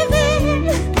giving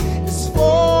is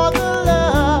for the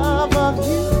love of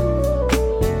you.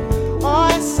 Oh,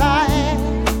 yes, I am.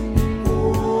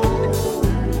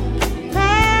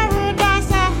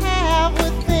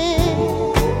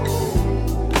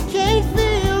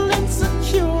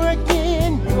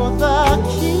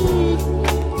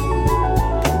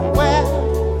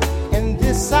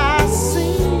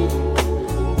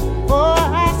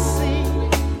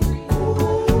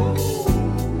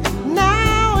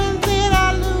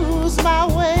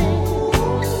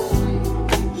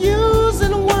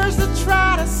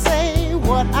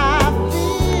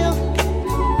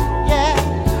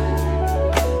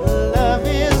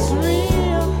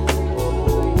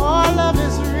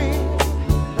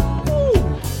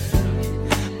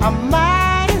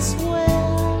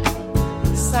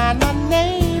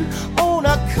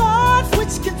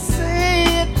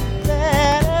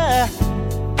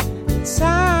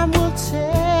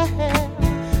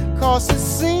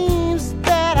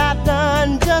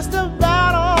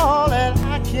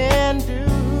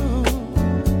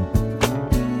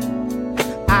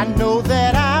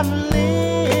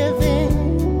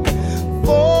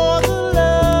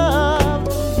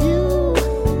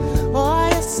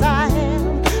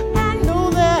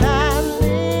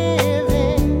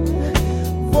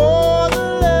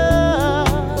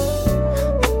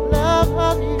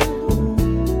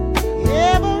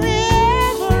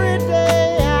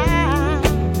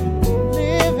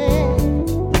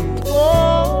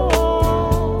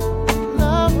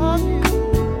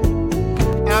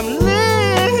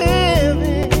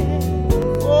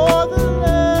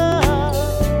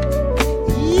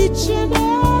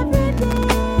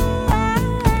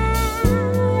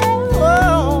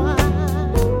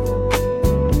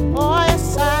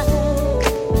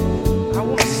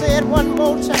 one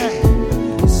more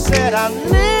time. Said I'm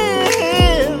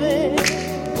living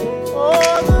for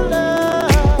the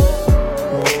love.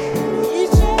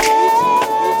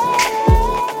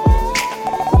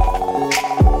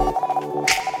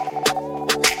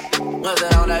 What's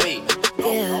that on that beat?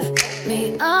 Give me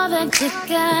all that you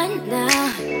got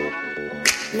now.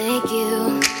 Make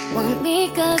you want me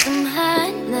 'cause I'm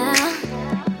hot now.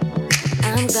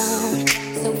 I'm gone,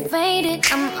 so faded,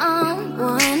 I'm on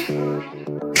one.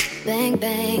 Bang,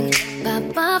 bang,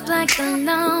 pop off like a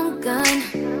long gun.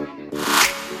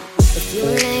 If you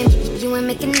ain't lame, you ain't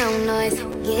making no noise.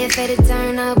 Get faded,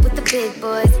 turn up with the big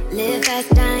boys. Live fast,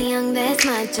 die young, that's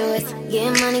my choice. Get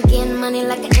money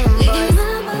like an invoice.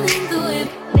 Make the whip,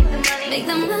 make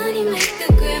the money, make the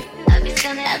grip.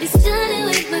 I be stunning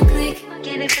with my click.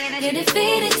 Get it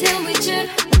faded till we trip.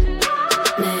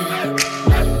 Man,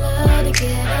 I love to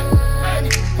get on.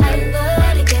 I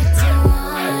love to get too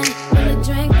on. When the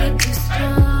drink get too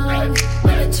strong,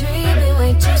 when the tree be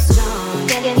way too strong.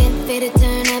 Get faded,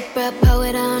 turn up, bro, pull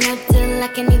it on up till I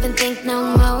can't even think no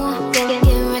more. Get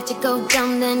ratchet, go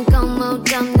dumb, then go more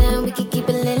dumb, then we can keep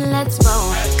it lit, let's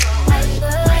roll. I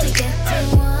love to get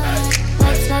too on.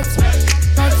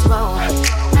 Let's roll.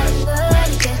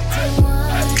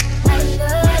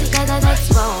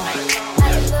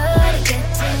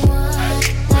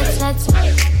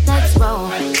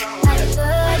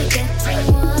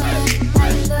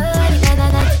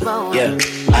 Yeah,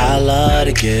 I love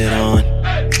to get on.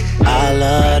 I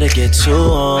love to get too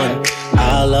on.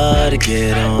 I love to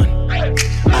get on.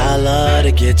 I love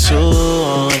to get too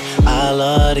on. I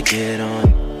love to get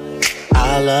on.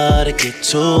 I love to get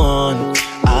too on.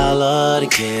 I love to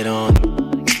get on.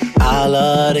 I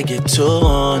love to get too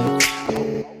on.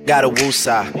 Got a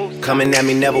woo-side, coming at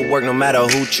me never work no matter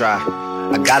who try.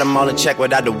 I got them all in check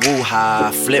without the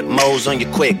woo-ha. Flip modes on you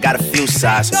quick, got a few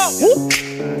sides.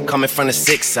 Coming from the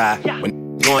 6 side,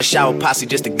 when going shower posse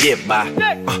just to get by.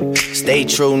 Stay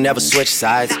true, never switch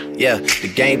sides. Yeah, the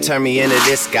game turned me into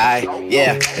this guy.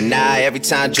 Yeah, and now every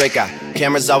time Drake out,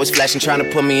 cameras always flashing, trying to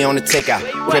put me on the takeout.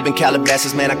 Crib in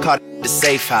Calabasas, man, I caught it at the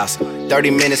safe house.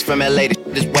 30 minutes from LA,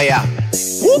 this way out.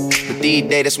 But these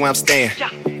days, that's where I'm staying.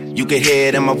 You can hear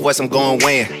it in my voice, I'm going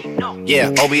weighing.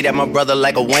 Yeah, Obi, that my brother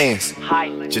like a Wayans.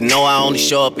 Just know I only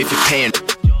show up if you're paying.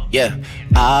 Yeah,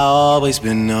 I always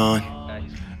been on.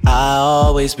 I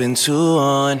always been too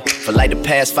on. For like the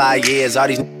past 5 years, all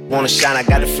these wanna shine, I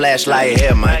got the flashlight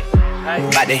here, man.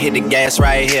 About to hit the gas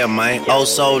right here, man. Old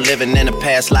soul living in the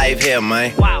past life here,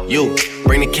 man. You,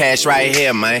 bring the cash right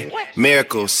here, man.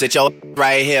 Miracle, sit your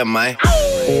right here, man.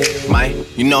 Man,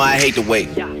 you know I hate to wait.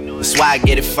 That's why I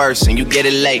get it first and you get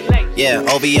it late. Yeah,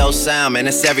 OVO sound, man,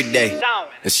 it's every day.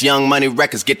 It's Young Money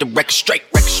Records, get the record straight,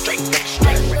 record straight, record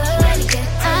straight.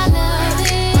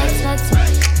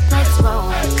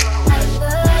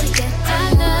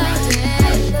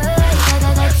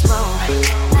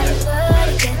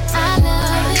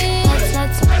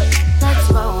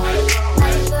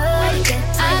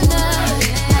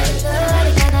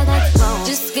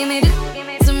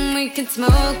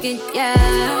 Smoke it, yeah.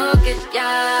 Smoke it,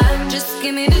 yeah. Just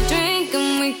give me the drink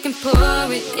and we can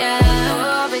pour it, yeah.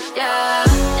 Pour it, yeah.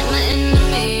 And my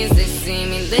enemies, they see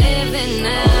me living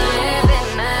now,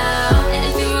 living now. And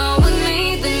if you roll with me,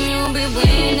 then you'll be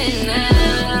winning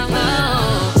now. Oh.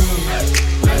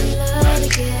 I love to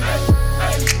get on.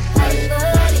 I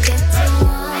love to get too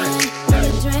on. When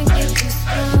the drink gets too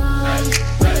strong,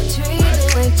 when the tree be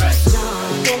way too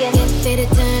strong. Get faded,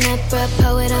 turn up, bro,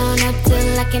 pull it on up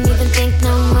till I can't even think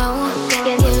no more.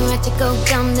 Get ratchet, go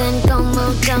dumb, then go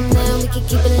more dumb, then we can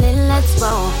keep it lit, let's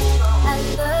roll. I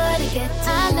love to get I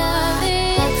love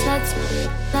it.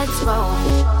 Let's roll.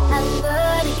 I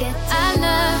love to get I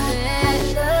love it.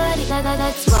 I love it.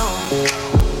 Let's roll.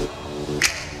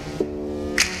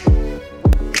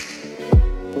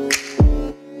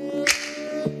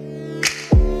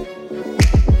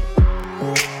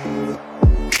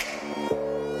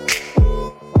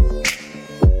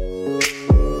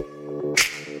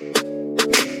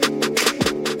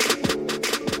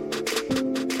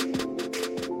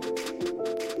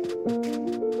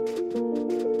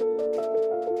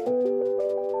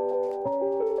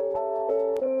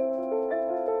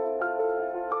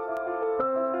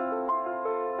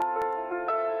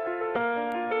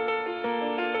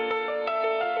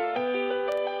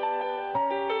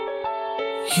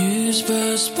 Years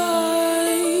pass by,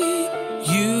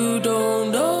 you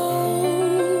don't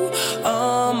know,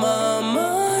 on my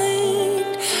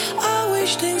mind. I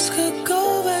wish things could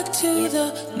go back to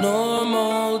the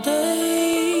normal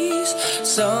days.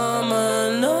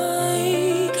 Summer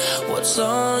night, what's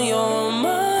on your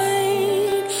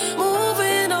mind?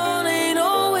 Moving on ain't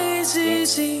always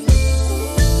easy.